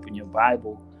able to open your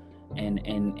Bible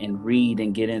and read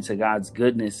and get into God's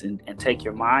goodness and take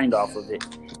your mind off of it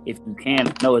if you can.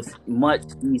 I know it's much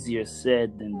easier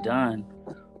said than done,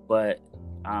 but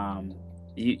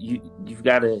you've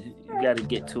got to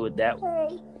get to it that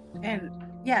way. And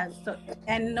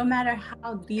and no matter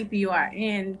how deep you are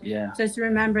in, just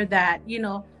remember that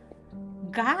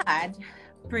God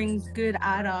brings good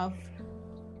out of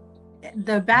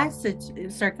the bad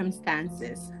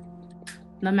circumstances.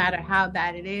 No matter how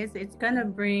bad it is, it's gonna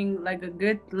bring like a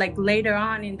good, like later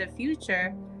on in the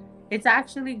future, it's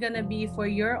actually gonna be for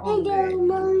your own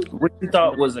good. What you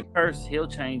thought was a curse, he'll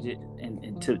change it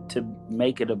and to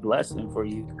make it a blessing for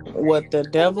you. What the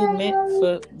devil meant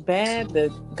for bad, the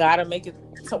gotta make it.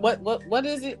 So what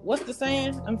is it? What's the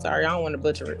saying? I'm sorry, I don't want to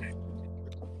butcher it.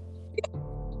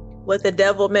 What the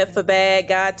devil meant for bad,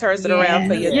 God turns it around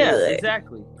for your good. Yes,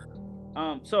 exactly.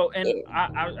 I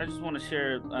just want to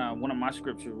share one of my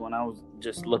scriptures when I was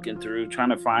just looking through, trying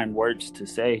to find words to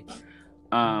say.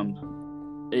 I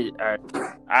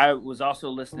was also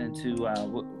listening to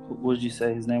what did you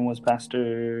say his name was?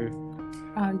 Pastor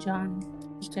John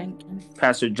Jenkins.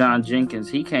 Pastor John Jenkins.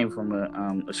 He came from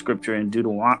a scripture in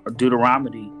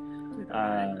Deuteronomy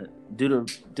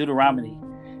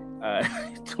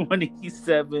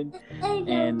 27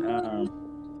 and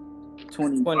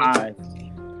 25.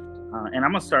 And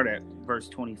I'm gonna start at verse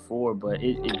 24, but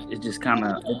it just kind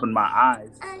of opened my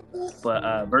eyes.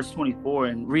 But verse 24,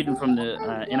 and reading from the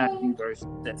NIV verse,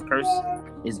 says, "Cursed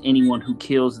is anyone who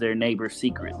kills their neighbor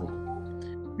secretly."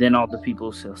 Then all the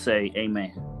people shall say,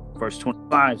 "Amen." Verse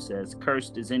 25 says,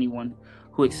 "Cursed is anyone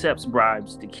who accepts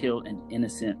bribes to kill an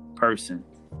innocent person."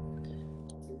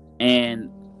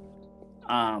 And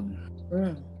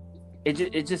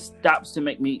it just stops to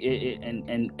make me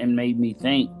and made me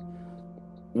think.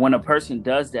 When a person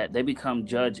does that, they become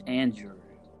judge and jury,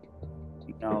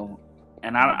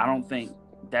 and I don't think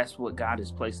that's what God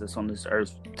has placed us on this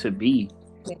earth to be.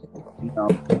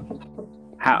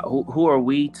 Who are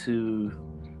we to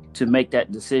make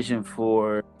that decision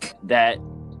for that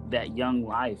young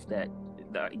life that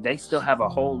they still have a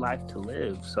whole life to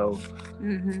live? So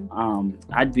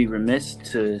I'd be remiss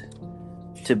to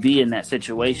be in that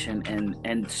situation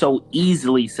and so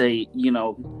easily say,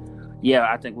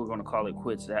 I think we're going to call it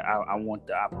quits. That I want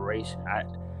the operation.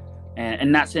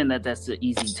 And not saying that that's the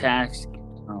easy task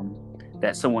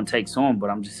that someone takes on,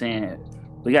 but I'm just saying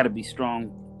we got to be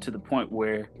strong to the point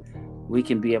where we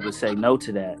can be able to say no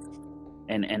to that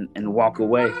and walk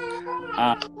away.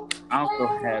 I also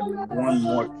have one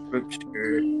more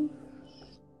scripture,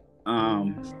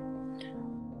 and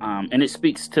it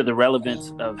speaks to the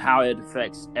relevance of how it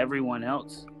affects everyone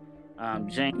else.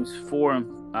 James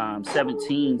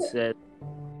 4:17 says,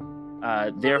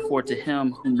 "Therefore, to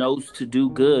him who knows to do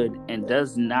good and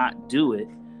does not do it,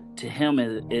 to him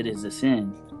it is a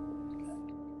sin.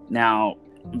 Now,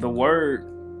 the word,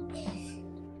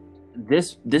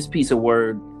 this piece of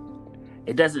word,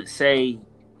 it doesn't say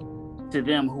to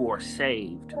them who are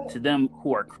saved, to them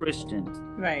who are Christians,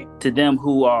 right, to them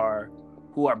who are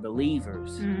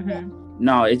believers.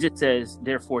 No, it just says,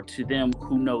 therefore, to them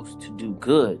who knows to do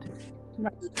good.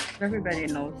 Right. Everybody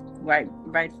knows right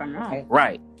from wrong.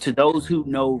 Right. To those who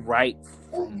know right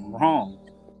from wrong.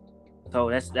 So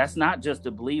that's not just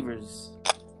the believers.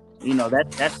 You know,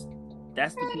 that's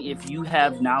the key. If you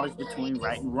have knowledge between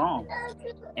right and wrong,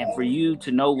 and for you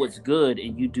to know what's good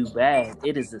and you do bad,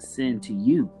 it is a sin to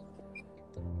you.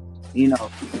 You know,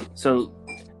 so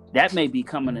that may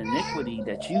become an iniquity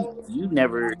that you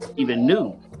never even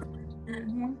knew.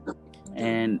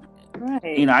 And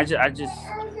right. You know, I just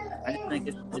think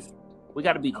it's we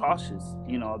got to be cautious,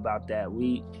 you know, about that.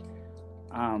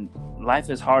 Life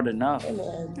is hard enough.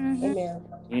 Amen.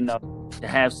 You know, to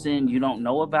have sin you don't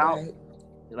know about,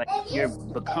 like you're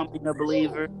becoming a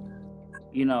believer.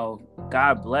 You know,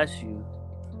 God bless you,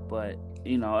 but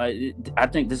you know, I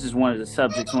think this is one of the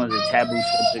taboo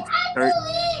subjects in church,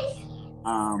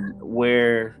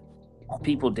 where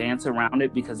people dance around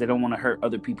it because they don't want to hurt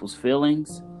other people's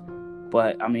feelings.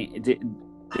 But I mean,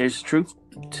 there's truth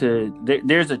to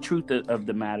there's a truth of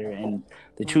the matter, and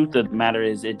the truth of the matter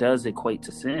is it does equate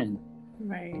to sin,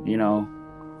 right? You know,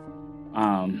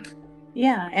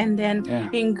 yeah. And then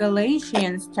in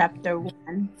Galatians chapter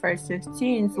 1 verse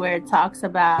 15, where it talks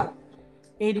about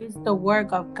it is the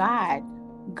work of God.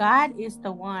 God is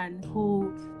the one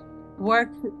who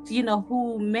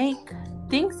who make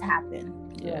things happen.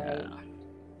 Yeah.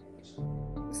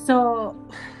 So,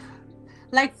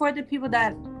 like for the people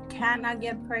that cannot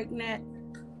get pregnant,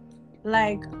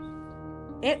 like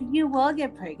you will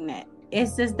get pregnant.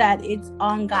 It's just that it's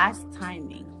on God's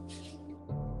timing.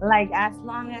 Like as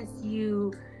long as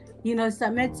you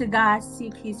submit to God,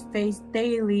 seek His face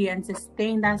daily, and to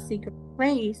stay in that secret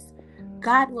place,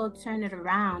 God will turn it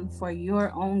around for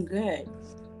your own good.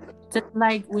 Just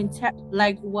like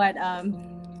what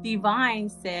Divine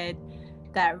said,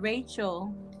 that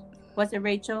Rachel,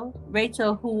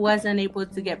 who wasn't able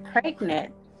to get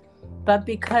pregnant, but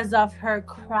because of her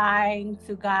crying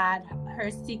to God,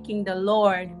 her seeking the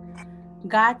Lord,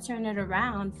 God turned it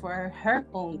around for her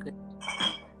own good.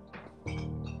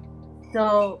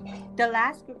 So the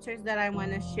last scriptures that I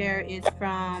want to share is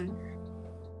from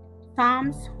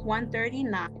Psalms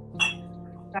 139,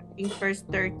 starting verse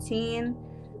 13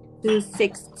 to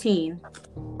 16.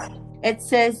 It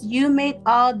says, "You made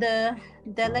all the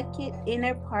delicate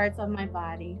inner parts of my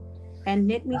body and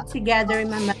knit me together in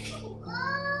my mother.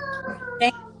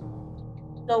 Thank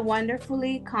you, so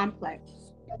wonderfully complex.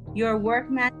 Your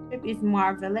workmanship is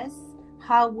marvelous.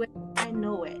 How well I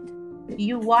know it.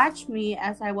 You watched me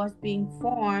as I was being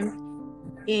formed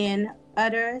in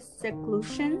utter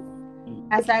seclusion,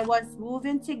 as I was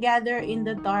woven together in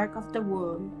the dark of the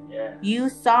womb. Yeah. You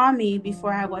saw me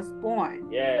before I was born.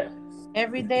 Yeah.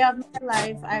 Every day of my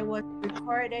life I was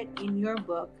recorded in your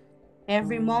book.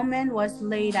 Every moment was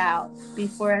laid out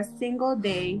before a single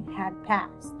day had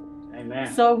passed." Amen.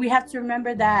 So we have to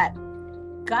remember that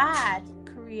God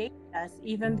created us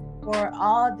even before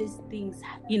all these things,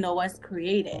 was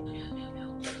created.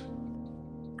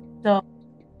 So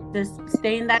just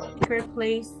stay in that secret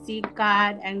place, seek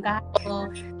God, and God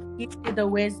will give you the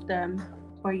wisdom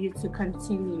for you to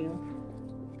continue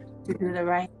to do the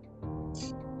right.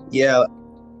 Yeah.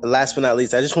 Last but not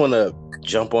least, I just want to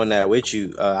jump on that with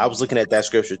you. I was looking at that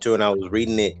scripture too, and I was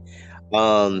reading it.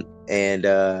 I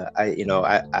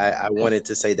wanted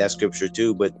to say that scripture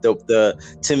too, but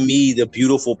to me, the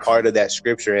beautiful part of that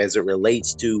scripture as it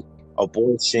relates to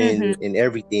abortion and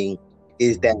everything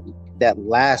is that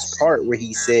last part where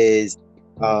he says,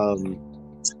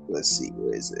 let's see,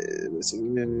 where is it? Where is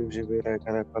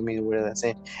that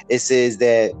saying? It says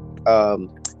that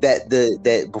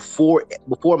that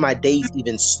before my days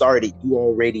even started, you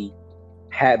already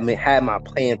had my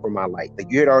plan for my life. Like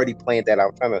you had already planned that.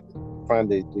 I'm trying to find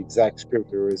the exact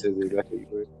scripture where it says exactly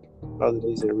all the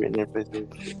days that are written in places.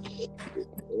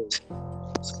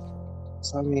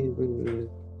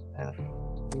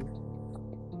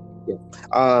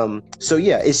 So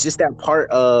yeah, it's just that part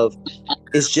of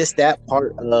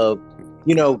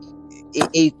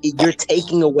you're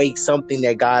taking away something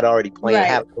that God already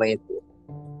had planned for.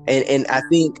 And I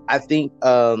think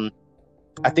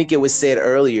it was said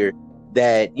earlier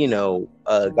that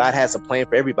God has a plan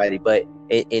for everybody, but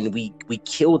we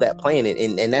kill that plan,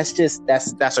 and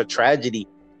that's a tragedy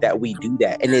that we do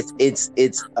that. And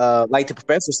it's like the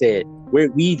professor said,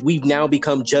 we've now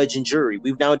become judge and jury.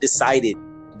 We've now decided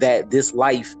that this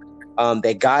life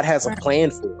that God has a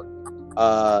plan for,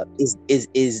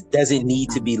 is doesn't need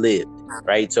to be lived,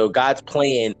 right? So God's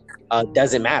plan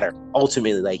doesn't matter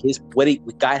ultimately. Like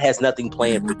God has nothing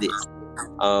planned for this,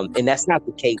 and that's not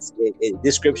the case.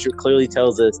 This scripture clearly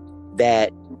tells us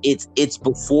that it's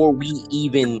before we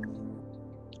even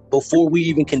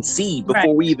conceived,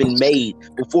 before we even made,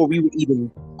 before we were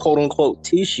even quote unquote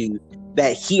tissue,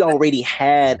 that He already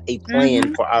had a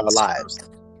plan for our lives.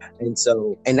 And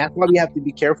that's why we have to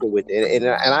be careful with it. And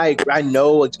I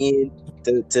know, again,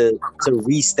 to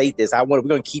restate this, we're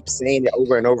going to keep saying it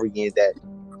over and over again, that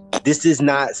this is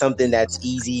not something that's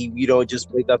easy. You don't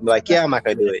just wake up and be like, yeah, I'm not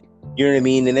going to do it. You know what I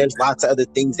mean? And there's lots of other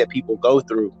things that people go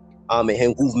through,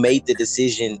 and who've made the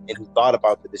decision and who thought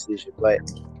about the decision. But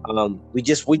we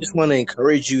just want to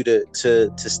encourage you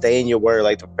to stay in your word,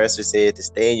 like the professor said, to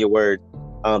stay in your word.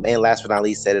 And last but not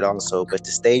least, said it also, but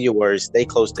to stay in your word, stay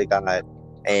close to God,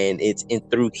 and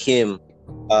through Him,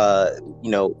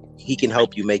 He can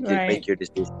help you make your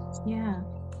decisions. Yeah.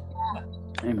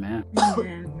 Amen.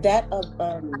 That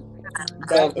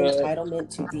entitlement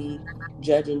to be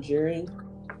judge and jury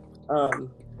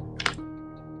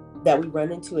that we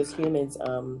run into as humans,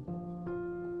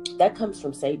 that comes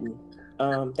from Satan.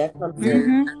 That comes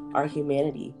in our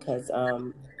humanity, because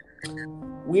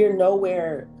we're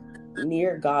nowhere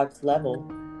near God's level,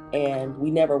 and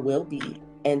we never will be.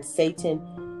 And Satan,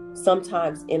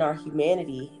 sometimes in our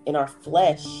humanity, in our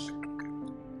flesh,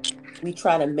 we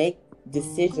try to make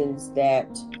decisions that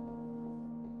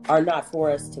are not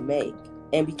for us to make.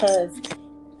 And because,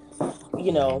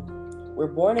 we're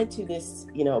born into this,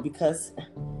 because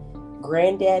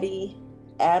Granddaddy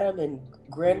Adam and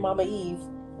Grandmama Eve,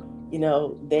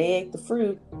 they ate the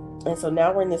fruit. And so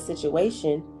now we're in this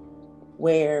situation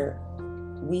where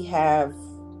we have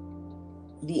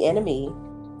the enemy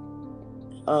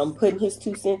putting his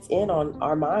 2 cents in on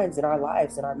our minds and our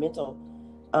lives and our mental.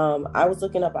 I was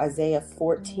looking up Isaiah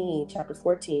 14, chapter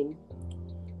 14,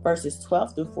 verses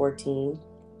 12 through 14.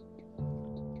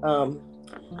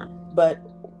 But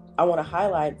I want to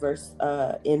highlight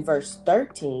in verse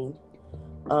 13.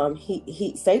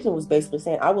 Satan was basically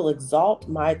saying, I will exalt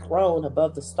my throne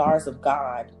above the stars of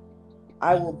God.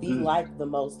 I will be like the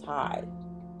Most High.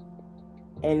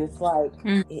 And it's like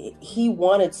he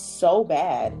wanted so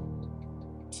bad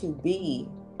to be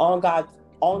on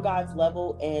God's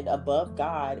level and above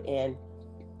God, and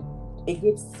it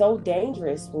gets so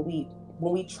dangerous when we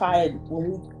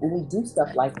do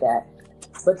stuff like that.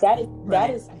 But that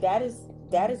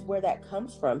is where that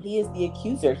comes from. He is the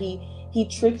accuser. He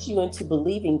tricks you into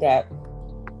believing that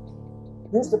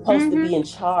you're supposed to be in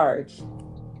charge,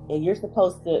 and you're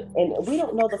supposed to. And we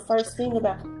don't know the first thing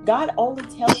about God. Only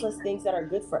tells us things that are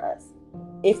good for us.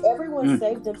 If everyone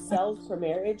saved themselves for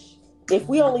marriage, if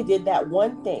we only did that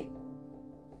one thing,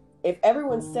 if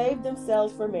everyone saved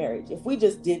themselves for marriage, if we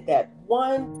just did that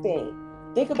one thing,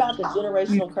 think about the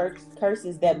generational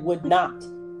curses that would not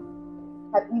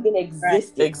have even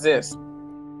existed.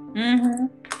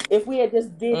 If we had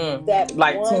just did that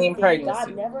like one teen thing. pregnancy.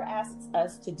 God never asks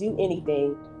us to do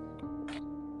anything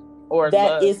or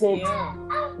that isn't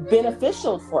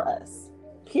beneficial for us.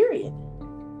 Period.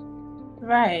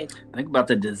 Right. Think about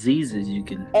the diseases you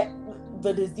can.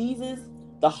 The diseases,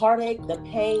 the heartache, the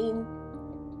pain,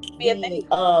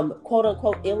 the quote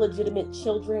unquote illegitimate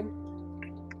children.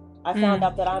 I found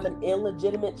out that I'm an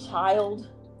illegitimate child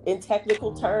in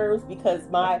technical terms because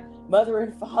my mother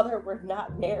and father were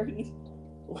not married.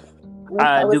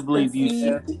 I do believe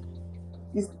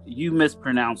you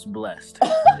mispronounced blessed.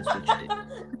 That's what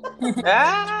you did.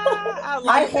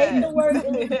 I hate the word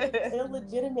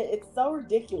illegitimate. It's so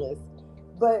ridiculous.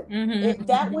 But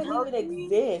that wouldn't even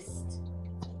exist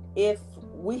if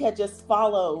we had just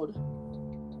followed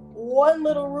one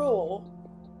little rule.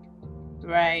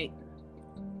 Right.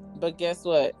 But guess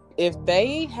what? If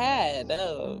they had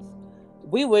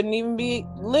we wouldn't even be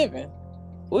living.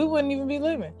 We wouldn't even be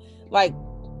living. Like,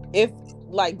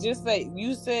 just say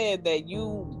you said that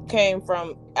you came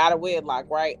from out of wedlock,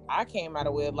 right? I came out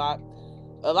of wedlock.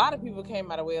 A lot of people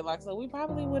came out of wedlock, so we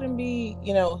probably wouldn't be,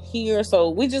 here. So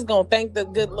we just gonna thank the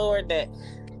good Lord that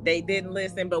they didn't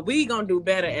listen, but we gonna do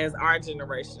better as our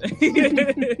generation.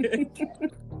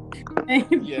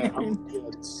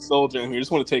 Soldier here.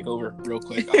 Just want to take over real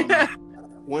quick.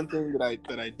 One thing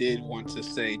that I did want to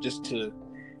say, just to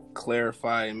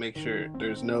clarify and make sure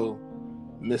there's no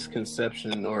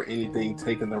misconception or anything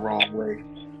taken the wrong way.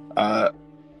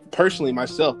 Personally,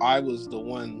 myself, I was the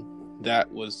one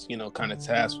that was, kind of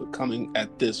tasked with coming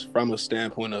at this from a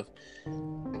standpoint of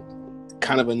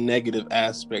kind of a negative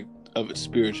aspect of it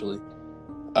spiritually,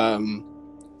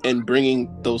 and bringing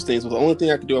those things. Well, the only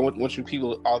thing I can do, I want you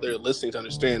people out there listening to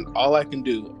understand, all I can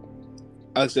do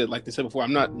I said, like they said before,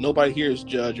 nobody here is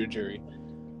judge or jury.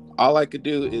 All I could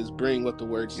do is bring what the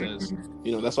word says.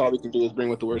 You know, that's all we can do is bring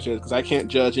what the word says, because I can't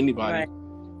judge anybody. Right.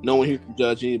 No one here can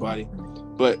judge anybody.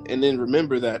 And then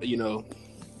remember that, you know,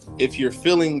 if you're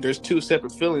feeling, there's two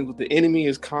separate feelings. With the enemy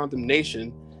is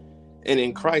condemnation, and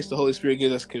in Christ, the Holy Spirit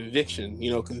gives us conviction.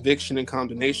 You know, conviction and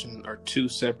condemnation are two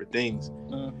separate things.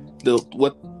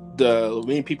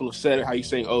 Many people have said, how you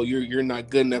saying, oh, you're not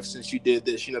good enough since you did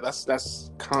this. You know,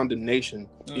 that's condemnation.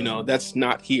 You know, that's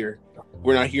not here.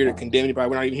 We're not here to condemn anybody.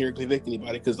 We're not even here to convict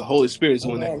anybody, because the Holy Spirit is the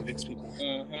one that convicts people.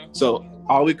 So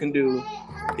all we can do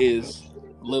is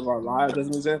live our lives as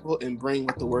an example and bring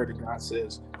what the Word of God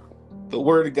says. The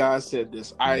Word of God said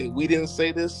this. We didn't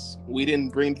say this. We didn't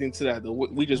bring anything to that.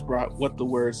 We just brought what the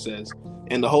Word says.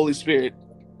 And the Holy Spirit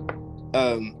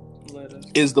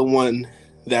is the one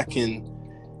that can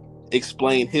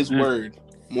explain His Word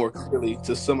more clearly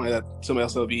to somebody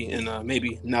else will be in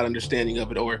maybe not understanding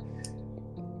of it, or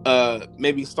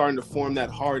maybe starting to form that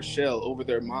hard shell over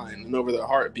their mind and over their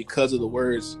heart because of the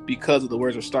words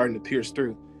are starting to pierce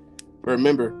through.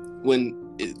 Remember,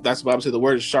 that's what the Bible says, the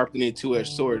word is sharper than a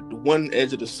two-edged sword. One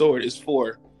edge of the sword is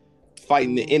for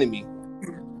fighting the enemy,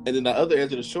 and then the other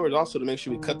edge of the sword is also to make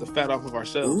sure we cut the fat off of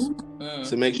ourselves,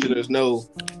 to make sure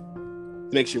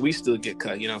make sure we still get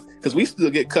cut, you know, because we still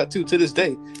get cut too to this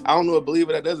day. I don't know a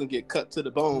believer that doesn't get cut to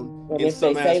the bone in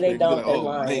some aspect. Like,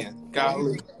 oh man,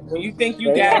 golly. When you think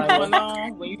you got it going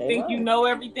on, when you think you know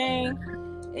everything,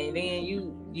 and then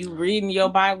you reading your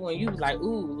Bible and you like,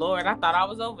 ooh, Lord, I thought I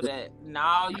was over that.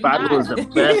 No, you Bible not. was the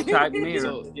best type mirror.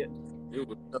 So, yeah.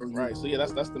 Right. So yeah,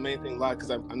 that's the main thing,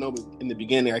 because I know in the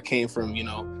beginning I came from, you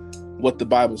know, what the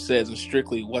Bible says and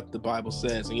strictly what the Bible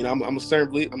says. And you know, I'm a firm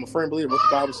believer what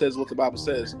the Bible says, what the Bible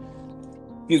says.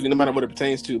 Excuse me, no matter what it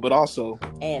pertains to, but also,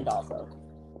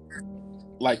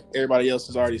 like everybody else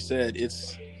has already said,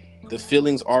 it's the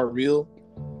feelings are real.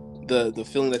 The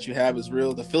feeling that you have is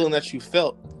real. The feeling that you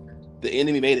felt, the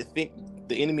enemy made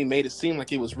it seem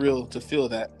like it was real to feel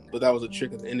that, but that was a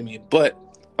trick of the enemy. But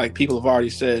like people have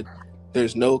already said,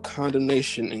 there's no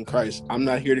condemnation in Christ. I'm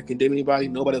not here to condemn anybody.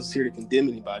 Nobody else is here to condemn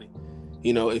anybody.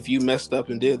 You know, if you messed up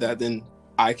and did that, then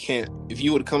I can't. If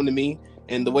you would come to me,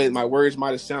 and the way my words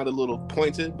might have sounded a little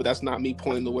pointed, but that's not me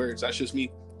pointing the words. That's just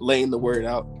me laying the word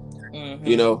out.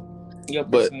 You know,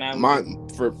 but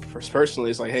for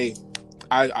personally, it's like, hey,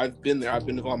 I've been there. I've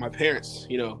been involved. My parents,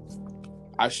 you know,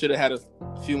 I should have had a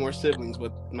few more siblings,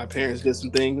 but my parents did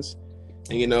some things,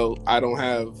 and you know, I don't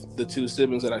have the two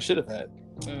siblings that I should have had.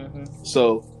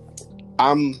 So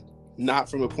I'm not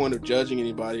from a point of judging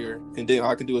anybody or condemning. All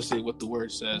I can do is say what the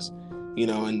word says, you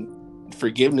know, and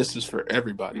forgiveness is for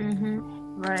everybody.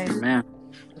 Right. Amen.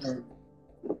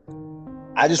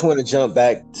 I just want to jump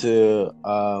back to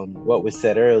what was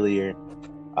said earlier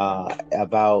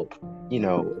about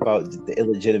the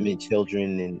illegitimate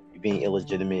children and being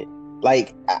illegitimate.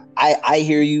 Like I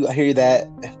hear you. I hear that.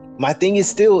 My thing is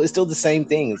still the same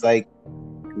thing. It's like,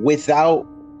 without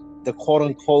the quote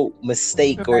unquote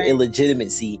mistake or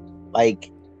illegitimacy,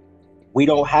 like, we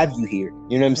don't have you here.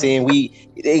 You know what I'm saying?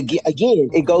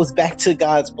 It goes back to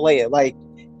God's plan. Like,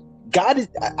 God is,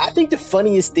 I think the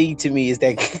funniest thing to me is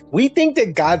that we think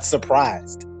that God's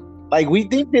surprised. Like, we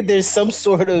think that there's some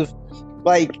sort of,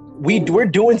 like, we're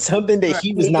doing something that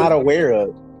He was not aware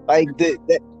of. Like,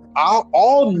 that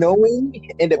all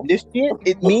knowing and omniscient,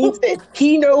 it means that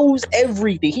He knows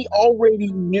everything. He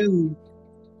already knew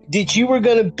that you were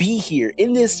going to be here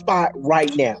in this spot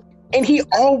right now. And He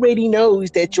already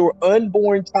knows that your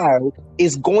unborn child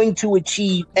is going to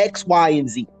achieve X, Y, and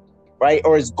Z, right?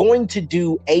 Or is going to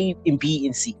do A and B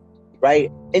and C, right?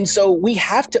 And so we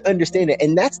have to understand it.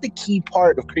 And that's the key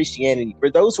part of Christianity. For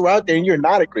those who are out there and you're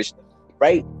not a Christian,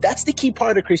 right? That's the key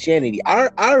part of Christianity.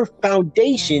 Our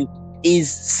foundation is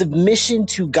submission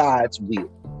to God's will.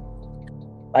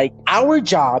 Like, our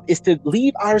job is to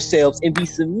leave ourselves and be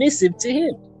submissive to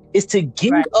Him. Is to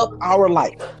give up our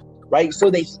life, right? So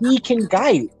that He can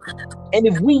guide it. And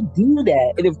if we do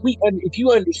that, and if you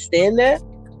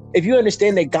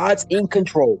understand that God's in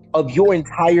control of your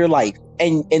entire life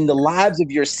and the lives of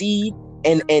your seed,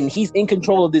 and He's in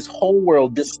control of this whole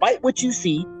world, despite what you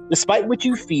see, despite what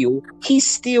you feel, He's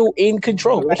still in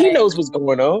control. Like, He knows what's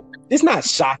going on. It's not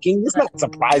shocking. It's not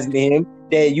surprising to Him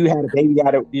that you had a baby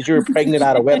that you were pregnant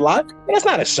out of wedlock. That's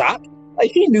not a shock.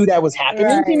 Like, He knew that was happening.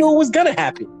 Right. He knew it was gonna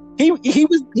happen. He was, you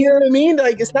know what I mean?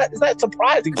 Like, it's not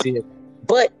surprising to Him.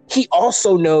 But He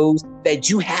also knows that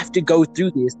you have to go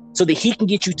through this so that He can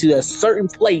get you to a certain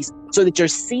place, so that your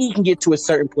seed can get to a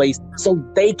certain place, so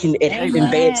they can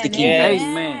advance the kingdom.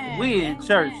 Amen. We in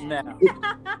church now.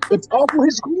 It's all for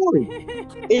His glory.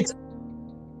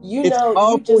 You It's know,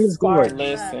 all you for just his glory. sparked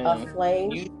Listen, a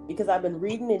flame because I've been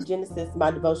reading in Genesis,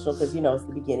 my devotional, because you know it's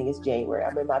the beginning, it's January.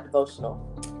 I'm in my devotional,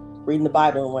 reading the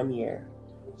Bible in 1 year.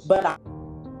 But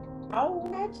I'll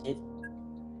ratchet.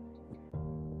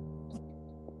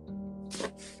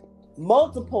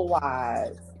 Multiple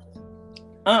wives.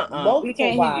 we can't Multiple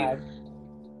hear wives.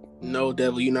 No,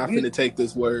 devil, you're not finna take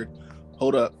this word.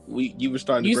 Hold up. You were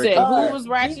starting to You break said up. who was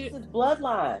ratchet? Jesus'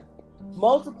 bloodline.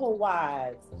 Multiple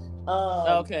wives.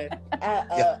 Okay.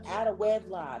 Out of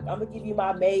wedlock. I'm gonna give you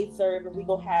my maid servant. We're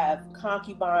gonna have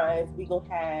concubines. We're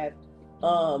gonna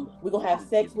have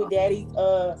sex with daddy's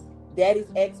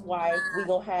ex-wife. We're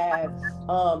gonna have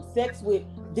sex with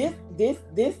this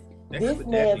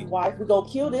man's wife. We're gonna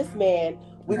kill this man.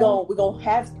 We're gonna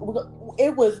have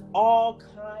it was all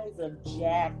kinds of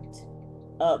jacked.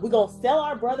 We're gonna sell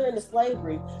our brother into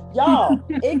slavery. Y'all,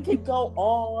 it could go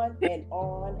on and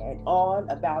on and on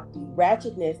about the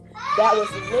ratchetness that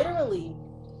was literally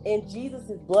in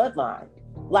Jesus' bloodline.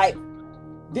 Like,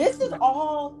 this is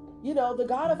all, you know, the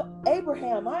God of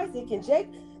Abraham, Isaac, and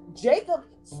Jacob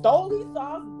stole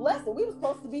Esau's blessing. We were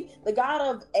supposed to be the God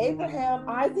of Abraham,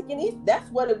 Isaac, and Esau.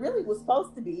 That's what it really was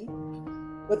supposed to be.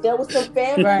 But there was some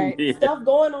family stuff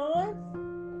going on.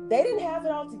 They didn't have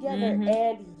it all together,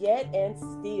 and yet and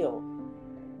still,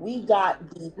 we got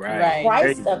the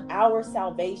Christ of our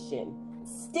salvation.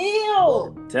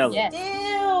 Still,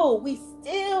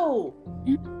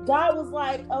 God was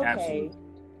like, okay,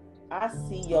 absolutely. I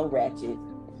see your ratchet.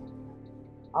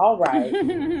 All right.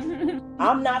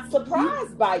 I'm not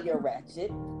surprised by your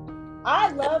ratchet.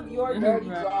 I love your dirty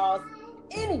draws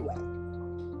anyway.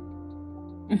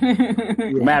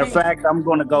 Matter of fact, I'm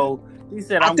going to go. He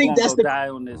said, I'm going to go die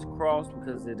on this cross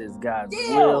because it is God's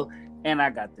will. And I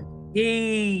got the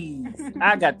keys.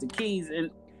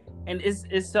 And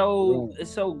it's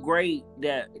so great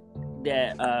that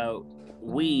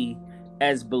we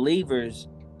as believers,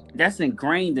 that's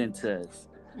ingrained into us.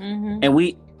 And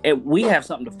we have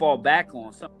something to fall back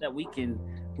on, something that we can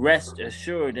rest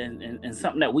assured and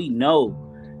something that we know.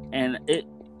 And it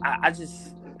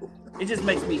just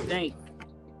makes me think,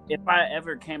 if I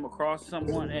ever came across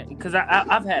someone, because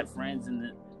I've had friends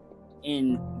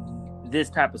in this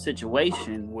type of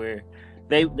situation where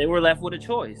they were left with a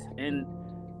choice, and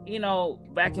you know,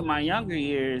 back in my younger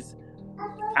years,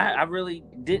 I really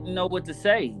didn't know what to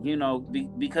say, you know,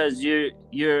 because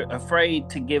you're afraid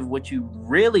to give what you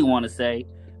really want to say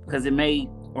because it may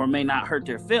or may not hurt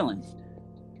their feelings.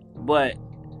 But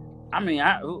I mean,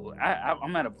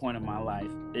 I'm at a point in my life.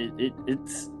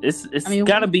 It's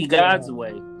got to be God's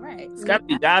way. Right. It's got to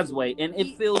be God's way, and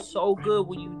it feels so good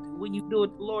when you do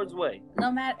it the Lord's way. No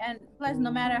matter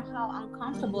how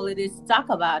uncomfortable it is to talk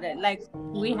about it, like,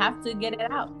 we have to get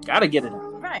it out. Gotta get it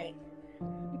out. Right.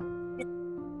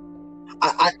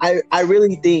 I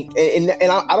really think, and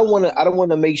I don't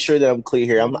want to make sure that I'm clear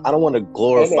here. I don't want to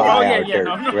glorify our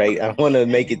dirt, right? I want to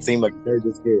make it seem like dirt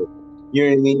is good. You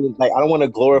know what I mean? Like, I don't want to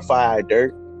glorify our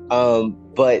dirt.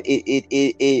 But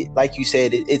it like you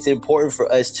said, it's important for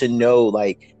us to know,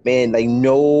 like, man, like,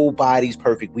 nobody's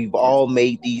perfect. We've all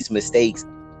made these mistakes,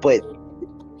 but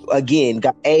again,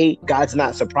 God's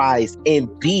not surprised, and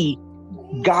B,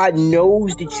 God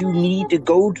knows that you need to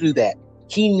go through that.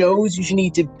 He knows you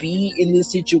need to be in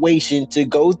this situation to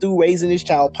go through raising this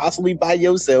child, possibly by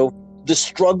yourself, the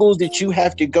struggles that you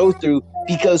have to go through,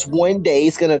 because one day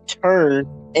it's going to turn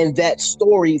and that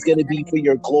story is going to be for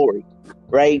your glory.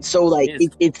 Right. So like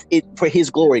it's for his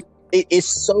glory. It's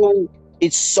so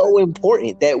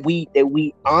important that we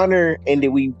honor and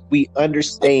that we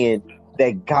understand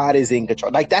that God is in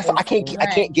control. Like, that's I can't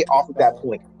get off of that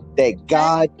point, that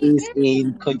God is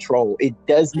in control. It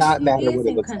does not matter what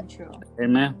it looks like.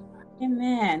 Amen.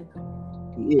 Amen.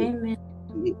 Yeah. Amen.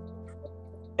 Yeah.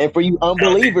 And for you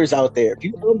unbelievers out there,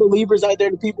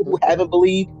 the people who haven't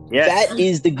believed, that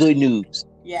is the good news.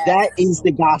 Yes. That is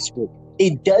the gospel.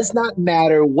 It does not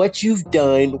matter what you've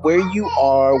done, where you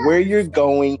are, where you're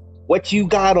going, what you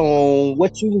got on,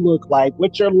 what you look like,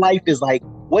 what your life is like,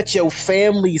 what your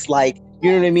family's like.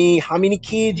 You know what I mean? How many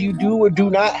kids you do or do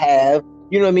not have.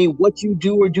 You know what I mean? What you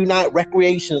do or do not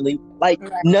recreationally. Like,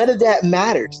 none of that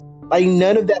matters.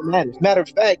 Matter of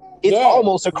fact, it's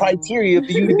almost a criteria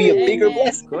for you to be a bigger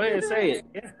blessing. Go ahead and say it.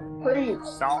 Yeah.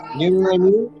 You know what I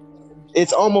mean?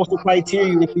 It's almost a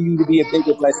criteria for you to be a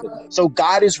bigger blessing. So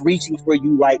God is reaching for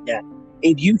you right now.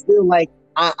 If you feel like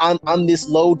I'm this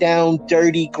low down,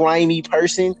 dirty, grimy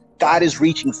person, God is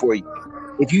reaching for you.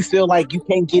 If you feel like you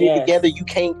can't get it together, you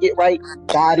can't get right,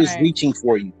 God is reaching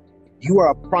for you. You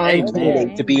are a prime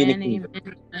candidate to be in the kingdom.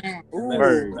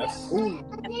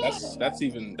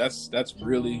 That's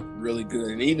really, really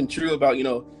good. And even true about, you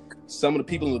know, some of the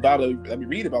people in the Bible that we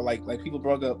read about, like people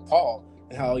brought up Paul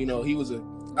and how, you know, he was a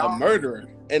murderer.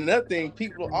 And another thing,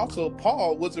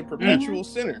 Paul was a perpetual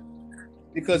sinner,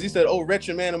 because he said, "Oh,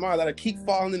 wretched man am I, that I keep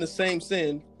falling in the same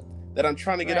sin that I'm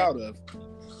trying to get out of."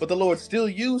 But the Lord still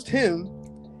used him,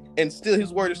 and still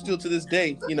his word is still to this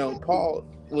day. You know, Paul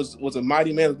was a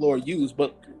mighty man the Lord used,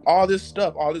 but all this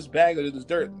stuff, all this bag of this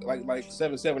dirt, like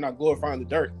 7:7, not glorifying the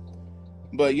dirt.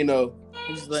 But, you know,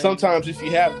 sometimes if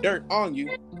you have dirt on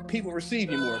you, people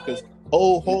receive you more, because,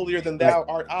 "Oh, holier than thou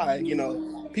art I," you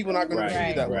know, people not going to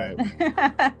receive that way.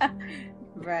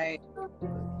 Right.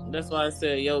 That's why I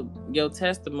said your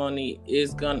testimony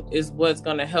is what's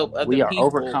gonna help other people. We are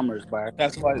overcomers, Barb.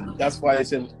 That's why I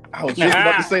said, I was just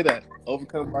about to say that.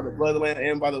 Overcome by the blood of the Lamb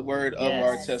and by the word of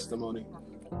our testimony.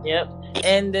 Yep.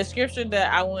 And the scripture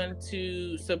that I want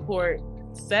to support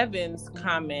Seven's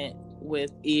comment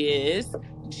with is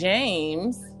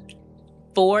James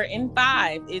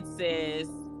 4:5. It says,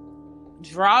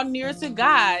 "Draw near to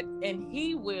God, and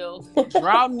He will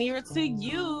draw near to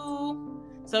you."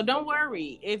 So don't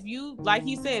worry. If you, like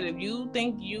he said, if you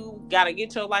think you gotta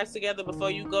get your life together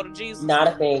before you go to Jesus, not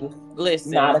a thing.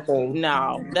 Listen, not a thing.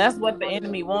 No, that's what the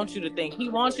enemy wants you to think. He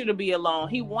wants you to be alone.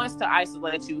 He wants to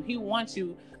isolate you. He wants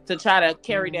you to try to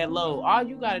carry that load. All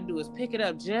you gotta do is pick it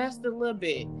up just a little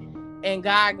bit, and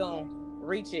God gonna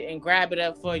reach it and grab it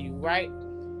up for you, right?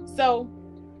 So,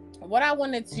 what I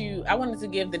wanted to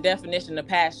give the definition of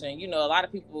passion. You know, a lot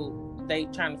of people, they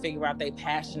trying to figure out their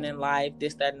passion in life,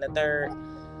 this, that, and the third.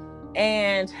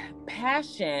 And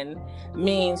passion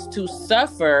means to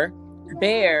suffer,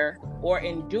 bear, or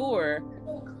endure.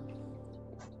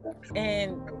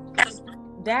 And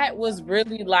that was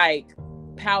really like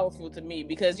powerful to me,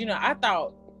 because, you know, I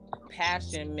thought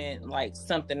passion meant like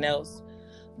something else.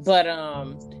 But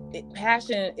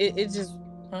passion, it just,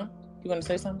 you want to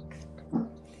say something?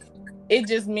 It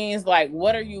just means like,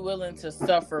 what are you willing to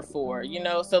suffer for? You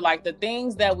know, so like the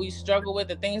things that we struggle with,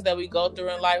 the things that we go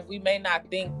through in life, we may not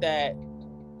think that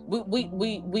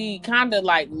we kind of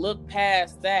like look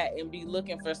past that and be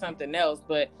looking for something else.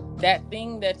 But that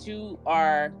thing that you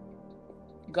are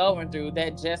going through,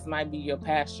 that just might be your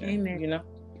passion. Amen. You know?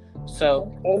 So,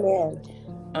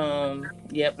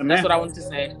 yep, Amen. That's what I wanted to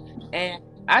say. And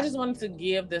I just wanted to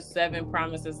give the 7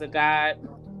 promises of God,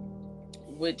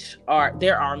 which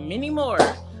there are many more,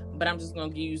 but I'm just going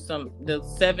to give you the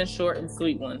 7 short and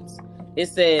sweet ones. It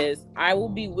says, "I will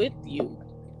be with you.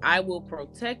 I will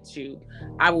protect you.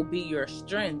 I will be your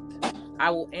strength.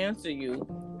 I will answer you.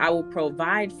 I will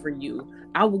provide for you.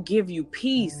 I will give you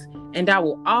peace, and I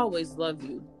will always love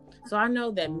you." So I know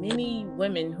that many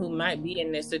women who might be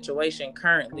in this situation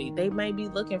currently, they may be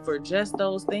looking for just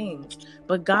those things,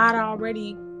 but God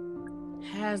already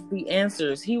has the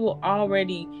answers. He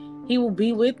will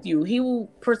be with you. He will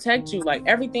protect you. Like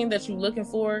everything that you're looking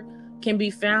for can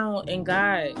be found in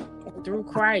God through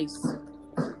Christ.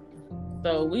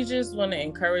 So we just want to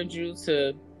encourage you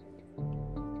to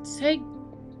take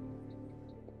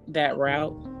that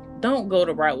route. Don't go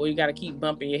the route where you got to keep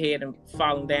bumping your head and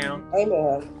falling down.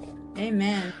 Amen.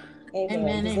 Amen.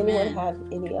 Amen. Does anyone have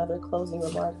any other closing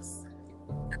remarks?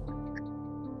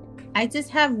 I just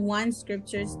have one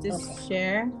scripture to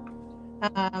share.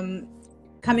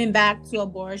 Coming back to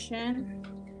abortion,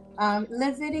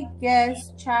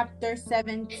 Leviticus chapter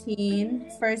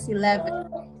 17, verse 11.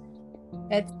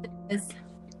 It says,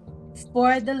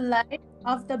 "For the life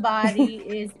of the body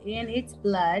is in its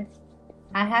blood.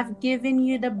 I have given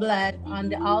you the blood on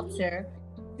the altar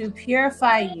to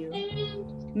purify you,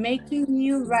 making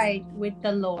you right with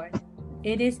the Lord.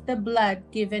 It is the blood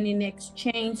given in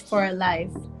exchange for a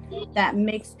life that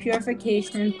makes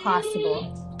purification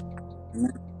possible."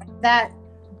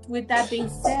 With that being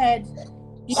said,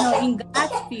 you know, in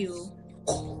God's view,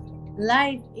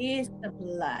 life is the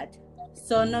blood.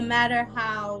 So no matter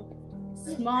how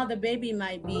small the baby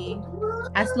might be,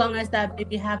 as long as that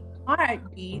baby has a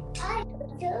heartbeat,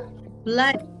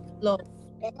 blood flows.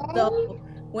 So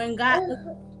when God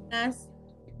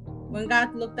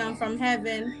looked down from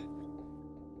heaven,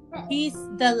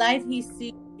 the life he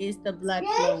sees is the blood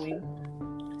flowing.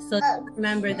 So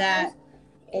remember that.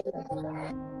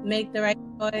 Make the right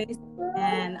choice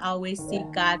and always seek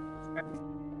God for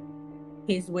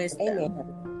his wisdom.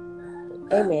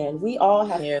 Amen. We all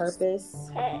have purpose,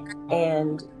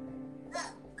 and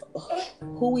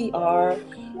who we are,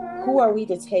 who are we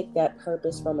to take that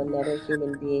purpose from another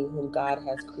human being whom God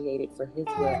has created for his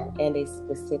will and a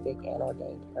specific and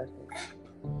ordained purpose?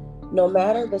 No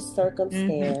matter the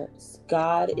circumstance,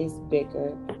 God is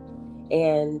bigger,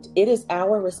 and it is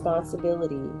our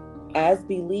responsibility as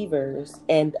believers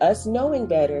and us knowing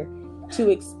better To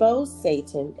expose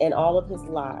Satan and all of his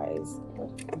lies,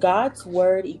 God's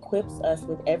word equips us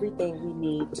with everything we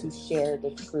need to share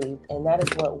the truth. And that is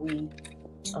what we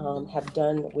have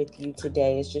done with you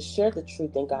today, is just share the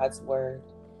truth in God's word,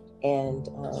 and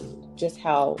just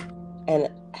how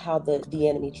the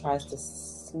enemy tries to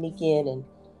sneak in and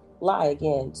lie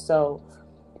again. So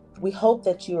we hope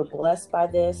that you are blessed by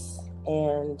this,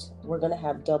 and we're going to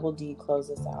have Double D close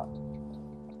us out.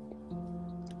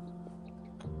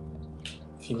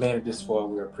 If you made it this far,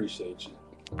 we appreciate you.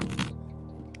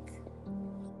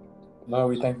 Lord,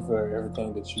 we thank you for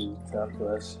everything that you've done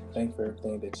for us. Thank you for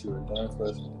everything that you are doing for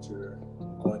us and that you're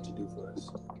going to do for us.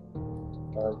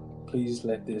 Lord, please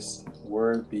let this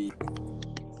word be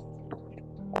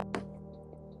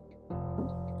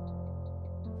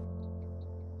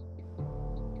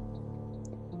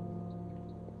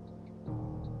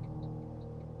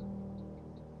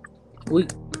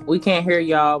We can't hear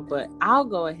y'all, but I'll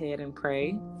go ahead and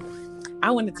pray.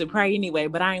 I wanted to pray anyway,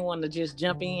 but I didn't want to just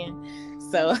jump in.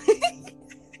 So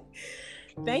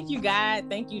thank you, God.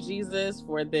 Thank you, Jesus,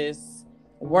 for this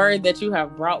word that you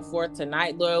have brought forth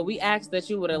tonight, Lord. We ask that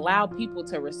you would allow people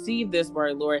to receive this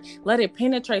word, Lord. Let it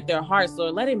penetrate their hearts,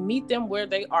 Lord. Let it meet them where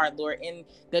they are, Lord. In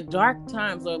the dark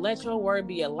times, Lord, let your word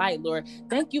be a light, Lord.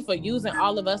 Thank you for using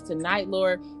all of us tonight,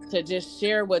 Lord, to just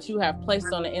share what you have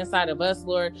placed on the inside of us,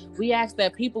 Lord. We ask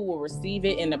that people will receive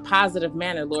it in a positive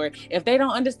manner, Lord. If they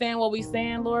don't understand what we're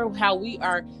saying, Lord, how we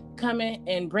are coming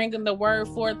and bringing the word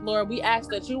forth, Lord, we ask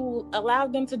that you will allow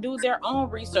them to do their own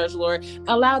research, Lord.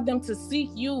 Allow them to seek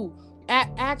you,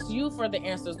 ask you for the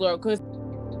answers, Lord. Because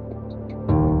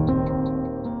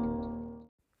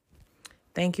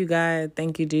thank you, God.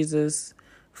 Thank you, Jesus,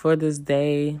 for this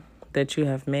day that you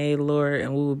have made, Lord,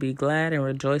 and we will be glad and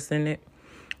rejoice in it.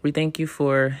 We thank you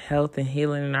for health and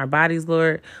healing in our bodies,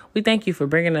 Lord. We thank you for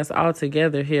bringing us all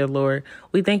together here, Lord.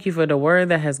 We thank you for the word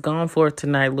that has gone forth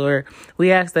tonight, Lord.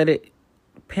 We ask that it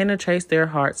penetrates their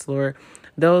hearts, Lord.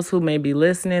 Those who may be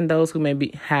listening, those who may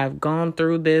have gone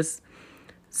through this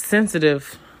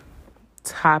sensitive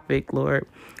topic, Lord.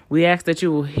 We ask that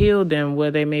you will heal them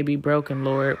where they may be broken,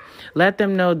 Lord. Let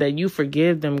them know that you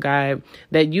forgive them, God,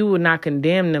 that you will not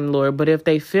condemn them, Lord. But if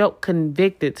they felt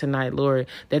convicted tonight, Lord,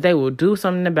 that they will do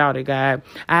something about it, God.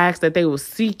 I ask that they will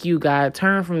seek you, God,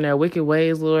 turn from their wicked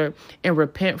ways, Lord, and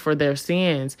repent for their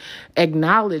sins.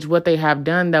 Acknowledge what they have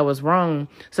done that was wrong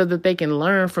so that they can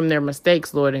learn from their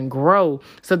mistakes, Lord, and grow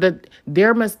so that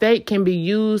their mistake can be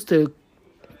used to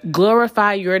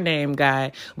glorify your name,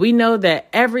 God. We know that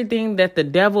everything that the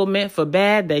devil meant for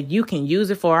bad, that you can use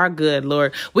it for our good,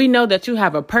 Lord. We know that you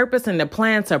have a purpose and a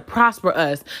plan to prosper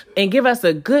us and give us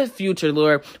a good future,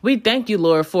 Lord. We thank you,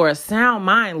 Lord, for a sound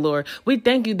mind, Lord. We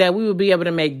thank you that we will be able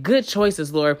to make good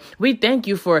choices, Lord. We thank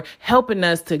you for helping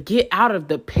us to get out of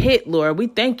the pit, Lord. We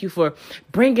thank you for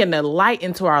bringing the light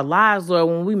into our lives, Lord,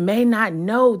 when we may not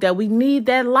know that we need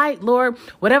that light, Lord.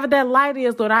 Whatever that light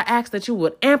is, Lord, I ask that you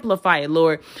would amplify it,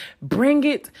 Lord. Bring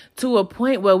it to a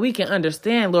point where we can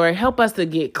understand, Lord. Help us to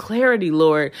get clarity,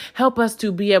 Lord. Help us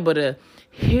to be able to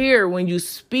hear when you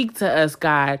speak to us,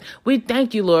 God. We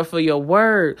thank you, Lord, for your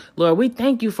word, Lord. We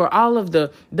thank you for all of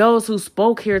those who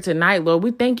spoke here tonight, Lord.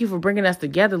 We thank you for bringing us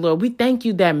together, Lord. We thank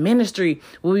you that ministry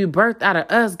will be birthed out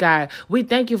of us, God. We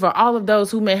thank you for all of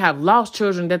those who may have lost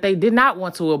children that they did not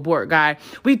want to abort, God.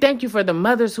 We thank you for the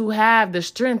mothers who have the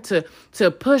strength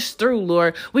to push through,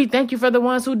 Lord. We thank you for the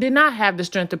ones who did not have the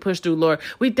strength to push through, Lord.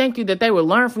 We thank you that they will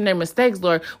learn from their mistakes,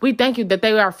 Lord. We thank you that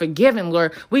they are forgiven,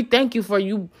 Lord. We thank you for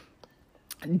you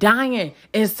dying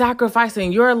and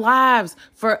sacrificing your lives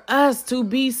for us to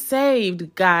be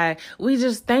saved, God. We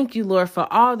just thank you, Lord,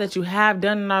 for all that you have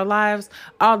done in our lives,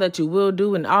 all that you will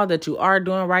do, and all that you are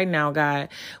doing right now, God.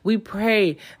 We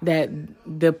pray that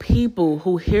the people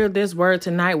who hear this word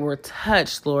tonight were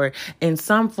touched, Lord, in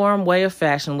some form, way, or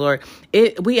fashion, Lord.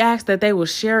 We ask that they will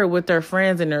share it with their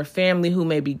friends and their family who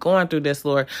may be going through this,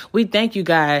 Lord. We thank you,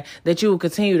 God, that you will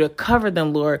continue to cover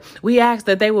them, Lord. We ask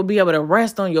that they will be able to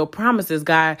rest on your promises,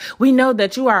 God. We know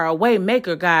that you are a way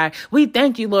maker, God. We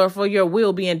thank you, Lord, for your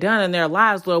will being done in their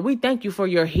lives, Lord. We thank you for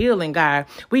your healing, God.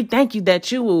 We thank you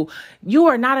that you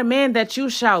are not a man that you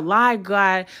shall lie,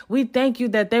 God. We thank you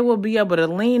that they will be able to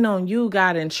lean on you,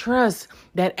 God, and trust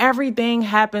that everything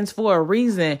happens for a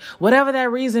reason. Whatever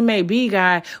that reason may be,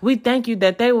 God, we thank you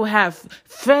that they will have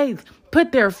faith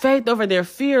put their faith over their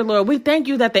fear, Lord. We thank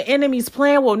you that the enemy's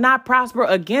plan will not prosper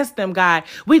against them, God.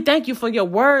 We thank you for your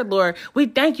word, Lord. We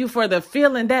thank you for the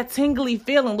feeling, that tingly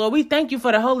feeling, Lord. We thank you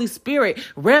for the Holy Spirit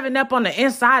revving up on the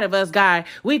inside of us, God.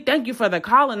 We thank you for the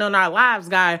calling on our lives,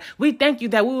 God. We thank you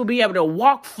that we will be able to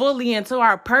walk fully into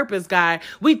our purpose, God.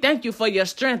 We thank you for your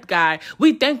strength, God.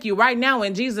 We thank you right now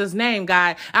in Jesus' name,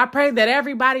 God. I pray that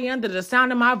everybody under the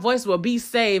sound of my voice will be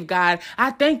saved, God.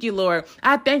 I thank you, Lord.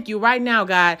 I thank you right now,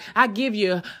 God. I give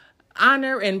you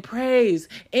honor and praise.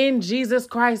 In Jesus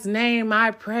Christ's name,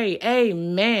 I pray.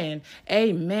 Amen.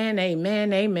 Amen.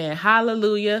 Amen. Amen.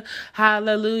 Hallelujah.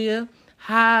 Hallelujah.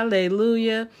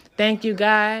 Hallelujah. Thank you,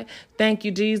 God. Thank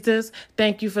you, Jesus.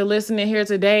 Thank you for listening here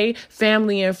today,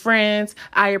 family and friends.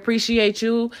 I appreciate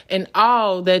you and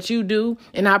all that you do.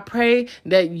 And I pray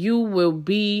that you will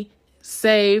be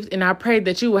saved. And I pray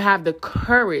that you will have the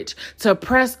courage to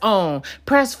press on,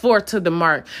 press forth to the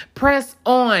mark, press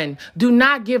on. Do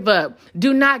not give up.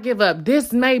 Do not give up.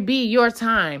 This may be your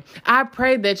time. I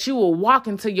pray that you will walk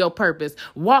into your purpose,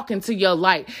 walk into your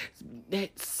light,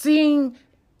 sing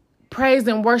praise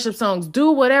and worship songs.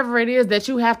 Do whatever it is that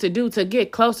you have to do to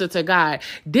get closer to God.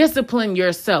 Discipline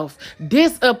yourself.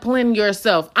 Discipline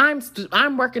yourself. I'm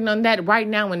working on that right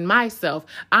now in myself.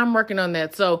 I'm working on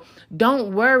that. So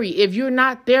don't worry. If you're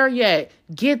not there yet,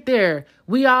 get there.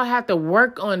 We all have to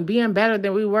work on being better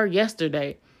than we were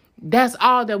yesterday. That's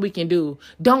all that we can do.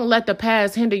 Don't let the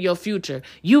past hinder your future.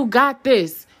 You got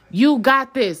this. You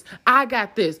got this. I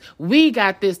got this. We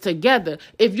got this together.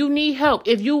 If you need help,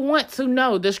 if you want to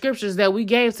know the scriptures that we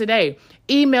gave today,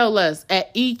 email us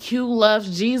at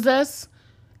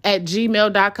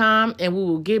eqlovesjesus@gmail.com and we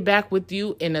will get back with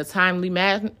you in a timely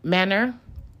manner.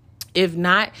 If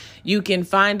not, you can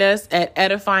find us at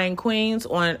Edifying Queens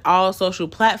on all social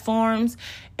platforms.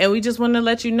 And we just want to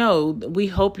let you know, we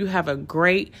hope you have a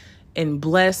great and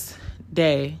blessed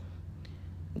day.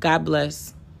 God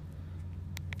bless.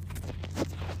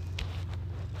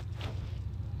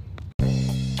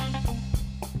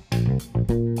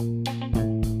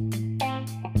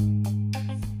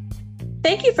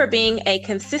 Thank you for being a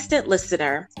consistent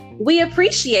listener. We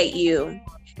appreciate you.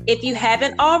 If you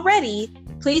haven't already,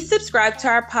 please subscribe to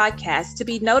our podcast to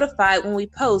be notified when we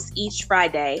post each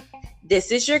Friday.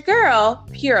 This is your girl,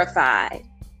 Purified.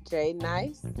 J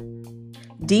Nice.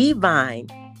 Divine.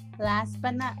 Last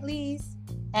but not least,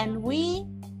 and we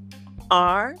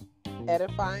are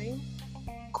Edifying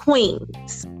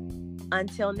Queens.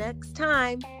 Until next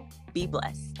time, be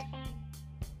blessed.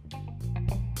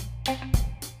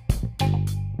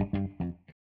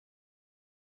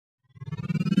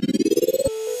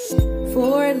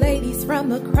 For ladies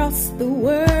from across the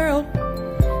world,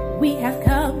 we have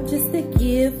come just to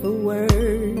give a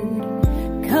word.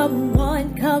 Come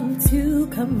one, come two,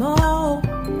 come all.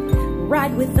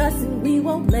 Ride with us and we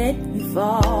won't let you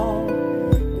fall.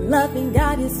 Loving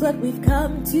God is what we've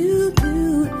come to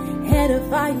do.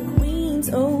 Edifying Queens,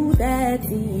 oh, that's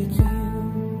the key.